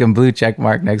fucking blue check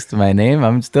mark next to my name.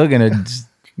 I'm still gonna, just,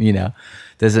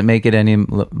 does it make it any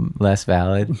less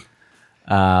valid?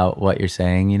 What you're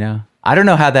saying, I don't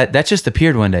know how that just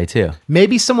appeared one day too.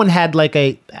 Maybe someone had like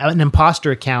an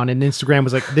imposter account and Instagram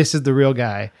was like, "This is the real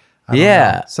guy." I don't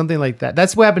know. Something like that.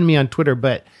 That's what happened to me on Twitter,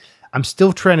 but I'm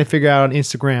still trying to figure out on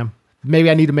Instagram. Maybe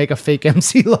I need to make a fake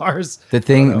MC Lars. The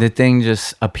thing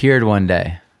just appeared one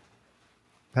day.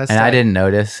 I didn't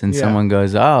notice. And someone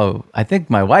goes, "Oh, I think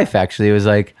my wife actually was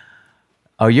like,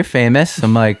 oh, you're famous."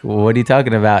 I'm like, well, "What are you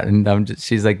talking about?" And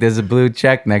she's like, "There's a blue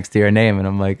check next to your name." And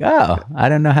I'm like, "Oh, I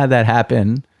don't know how that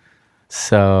happened."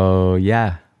 So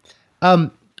yeah.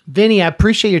 Vinny, I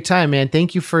appreciate your time, man.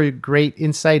 Thank you for great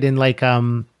insight and like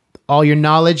all your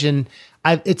knowledge. And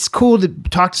it's cool to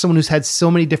talk to someone who's had so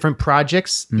many different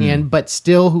projects but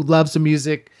still who loves the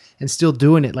music and still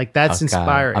doing it. Like that's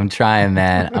inspiring. I'm trying,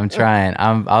 man. I'm trying.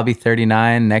 I'll be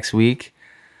 39 next week.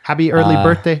 Happy early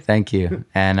birthday. Thank you.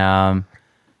 And, I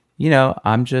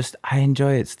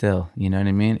enjoy it still. You know what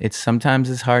I mean? Sometimes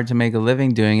it's hard to make a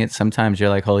living doing it. Sometimes you're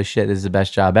like, holy shit, this is the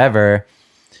best job ever.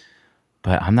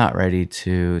 But I'm not ready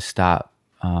to stop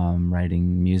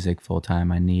writing music full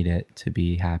time. I need it to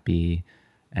be happy.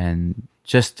 And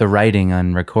just the writing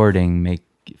and recording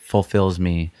fulfills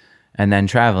me. And then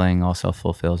traveling also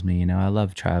fulfills me. I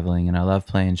love traveling and I love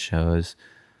playing shows.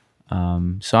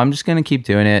 So I'm just going to keep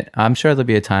doing it. I'm sure there'll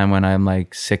be a time when I'm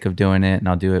like sick of doing it and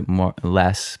I'll do it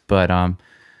less, but I'm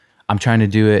trying to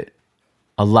do it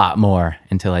a lot more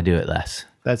until I do it less.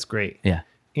 That's great. Yeah.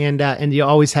 And you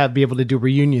always be able to do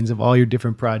reunions of all your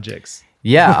different projects.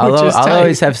 Yeah. I'll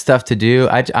always have stuff to do.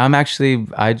 I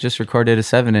just recorded a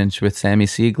 7-inch with Sammy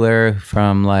Siegler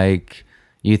from like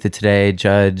Youth of Today,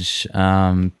 Judge,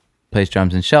 plays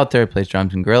drums in Shelter, plays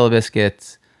drums in Gorilla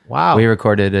Biscuits. Wow. We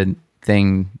recorded a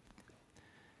thing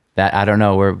that I don't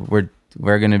know.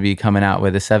 We're going to be coming out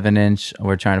with a 7-inch.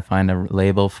 We're trying to find a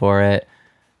label for it,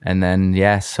 and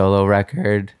then solo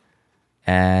record,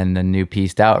 and a new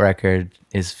pieced out record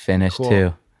is finished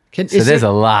too. There's a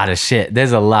lot of shit.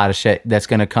 There's a lot of shit that's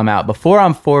going to come out before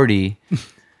I'm 40.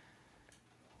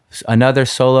 Another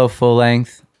solo full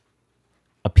length,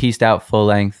 a pieced out full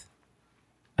length,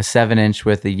 a 7-inch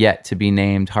with a yet to be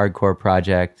named hardcore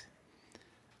project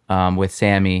with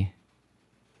Sammy.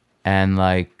 And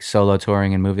like solo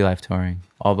touring and Movielife touring,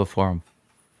 all before him.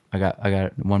 I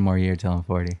got one more year till I'm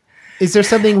 40. Is there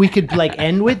something we could like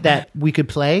end with that we could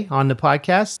play on the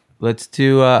podcast? Let's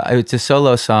do. It's a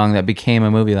solo song that became a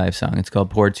Movielife song. It's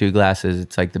called "Pour Two Glasses."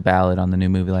 It's like the ballad on the new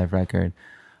Movielife record.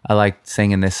 I like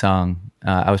singing this song.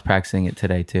 I was practicing it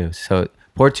today too. So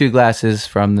 "Pour Two Glasses"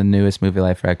 from the newest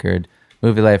Movielife record.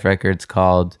 Movielife record's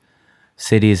called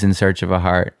 "Cities in Search of a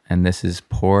Heart," and this is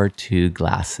 "Pour Two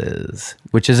Glasses,"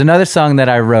 which is another song that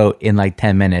I wrote in like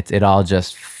 10 minutes. It all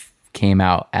just came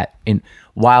out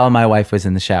while my wife was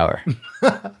in the shower.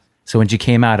 So when she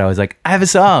came out, I was like, "I have a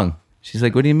song." She's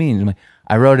like, "What do you mean?" I'm like,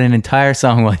 "I wrote an entire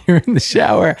song while you were in the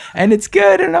shower, and it's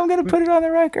good, and I'm gonna put it on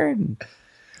the record."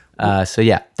 So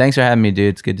yeah, thanks for having me, dude.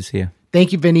 It's good to see you.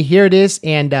 Thank you, Vinny. Here it is,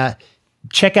 and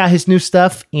check out his new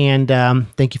stuff. And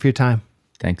thank you for your time.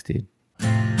 Thanks, dude.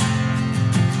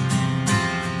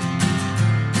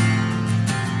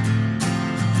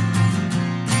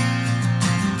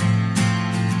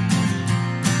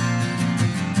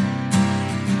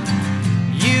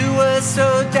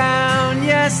 So down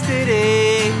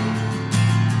yesterday,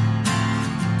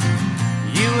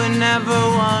 you were never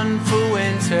one for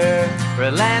winter,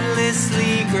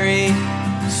 relentlessly gray.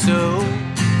 So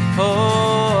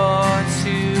pour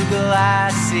 2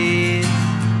 glasses,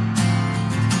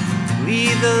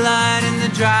 leave the light in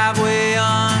the driveway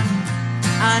on.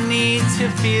 I need to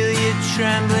feel your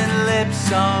trembling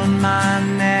lips on my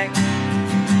neck.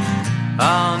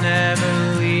 I'll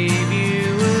never leave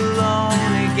you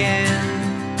alone again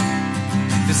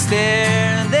to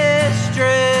stare at this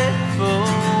dreadful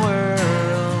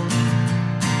world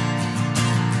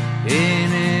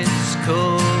in its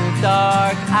cold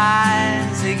dark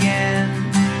eyes again.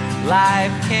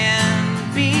 Life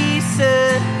can be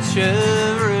such a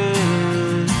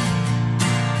ruse.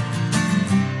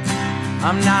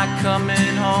 I'm not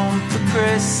coming home for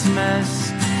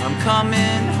Christmas, I'm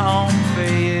coming home for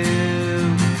you.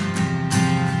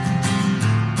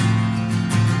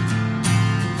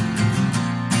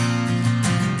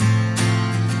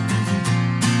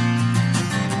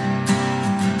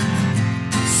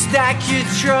 Stack your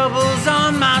troubles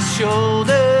on my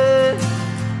shoulders,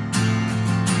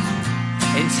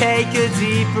 and take a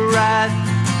deep breath.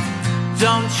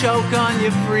 Don't choke on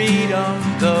your freedom,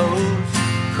 those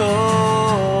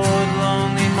cold,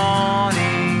 lonely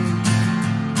mornings.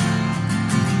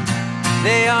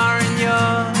 They aren't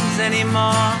yours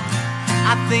anymore.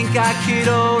 I think I could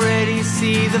already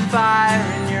see the fire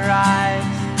in your eyes.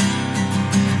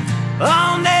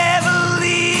 I'll never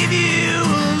leave you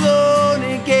alone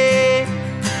again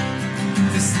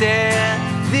to stare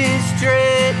this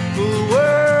dreadful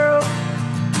world.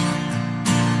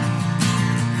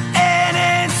 And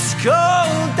it's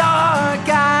cold, dark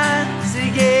eyes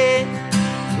again.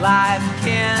 Life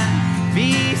can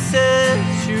be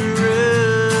such a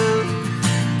road.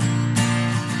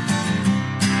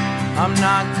 I'm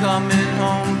not coming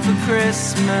home for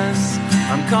Christmas,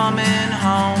 I'm coming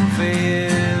home for you.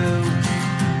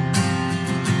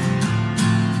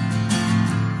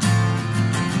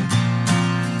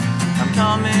 I'm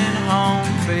coming home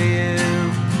for you.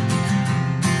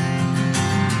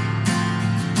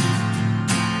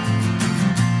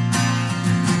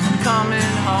 I'm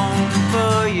coming home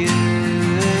for you.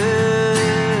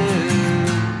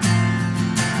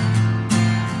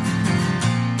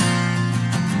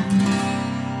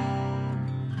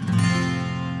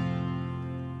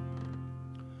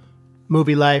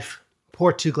 Movielife,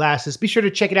 Pour Two Glasses. Be sure to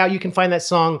check it out. You can find that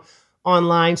song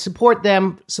online. Support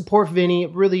them. Support Vinnie.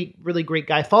 Really, really great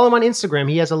guy. Follow him on Instagram.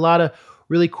 He has a lot of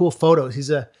really cool photos. He's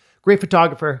a great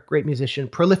photographer, great musician,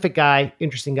 prolific guy,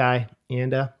 interesting guy.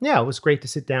 And yeah, it was great to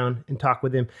sit down and talk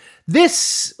with him.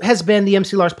 This has been the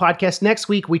MC Lars podcast. Next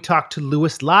week, we talk to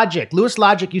Louis Logic. Louis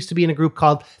Logic used to be in a group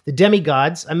called the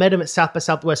Demigods. I met him at South by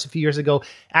Southwest a few years ago.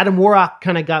 Adam Warrock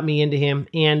kind of got me into him.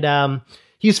 And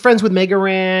he was friends with Mega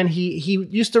Ran. He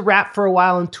used to rap for a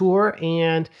while and tour.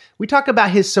 And we talk about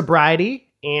his sobriety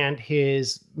and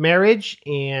his marriage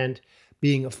and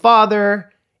being a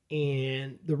father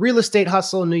and the real estate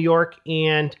hustle in New York.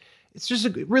 And it's just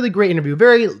a really great interview.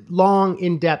 Very long,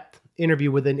 in-depth interview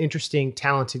with an interesting,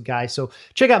 talented guy. So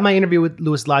check out my interview with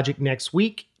Louis Logic next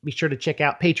week. Be sure to check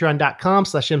out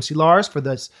patreon.com/MCLars for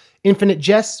those Infinite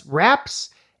Jest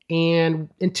raps. And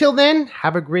until then,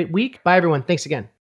 have a great week. Bye, everyone. Thanks again.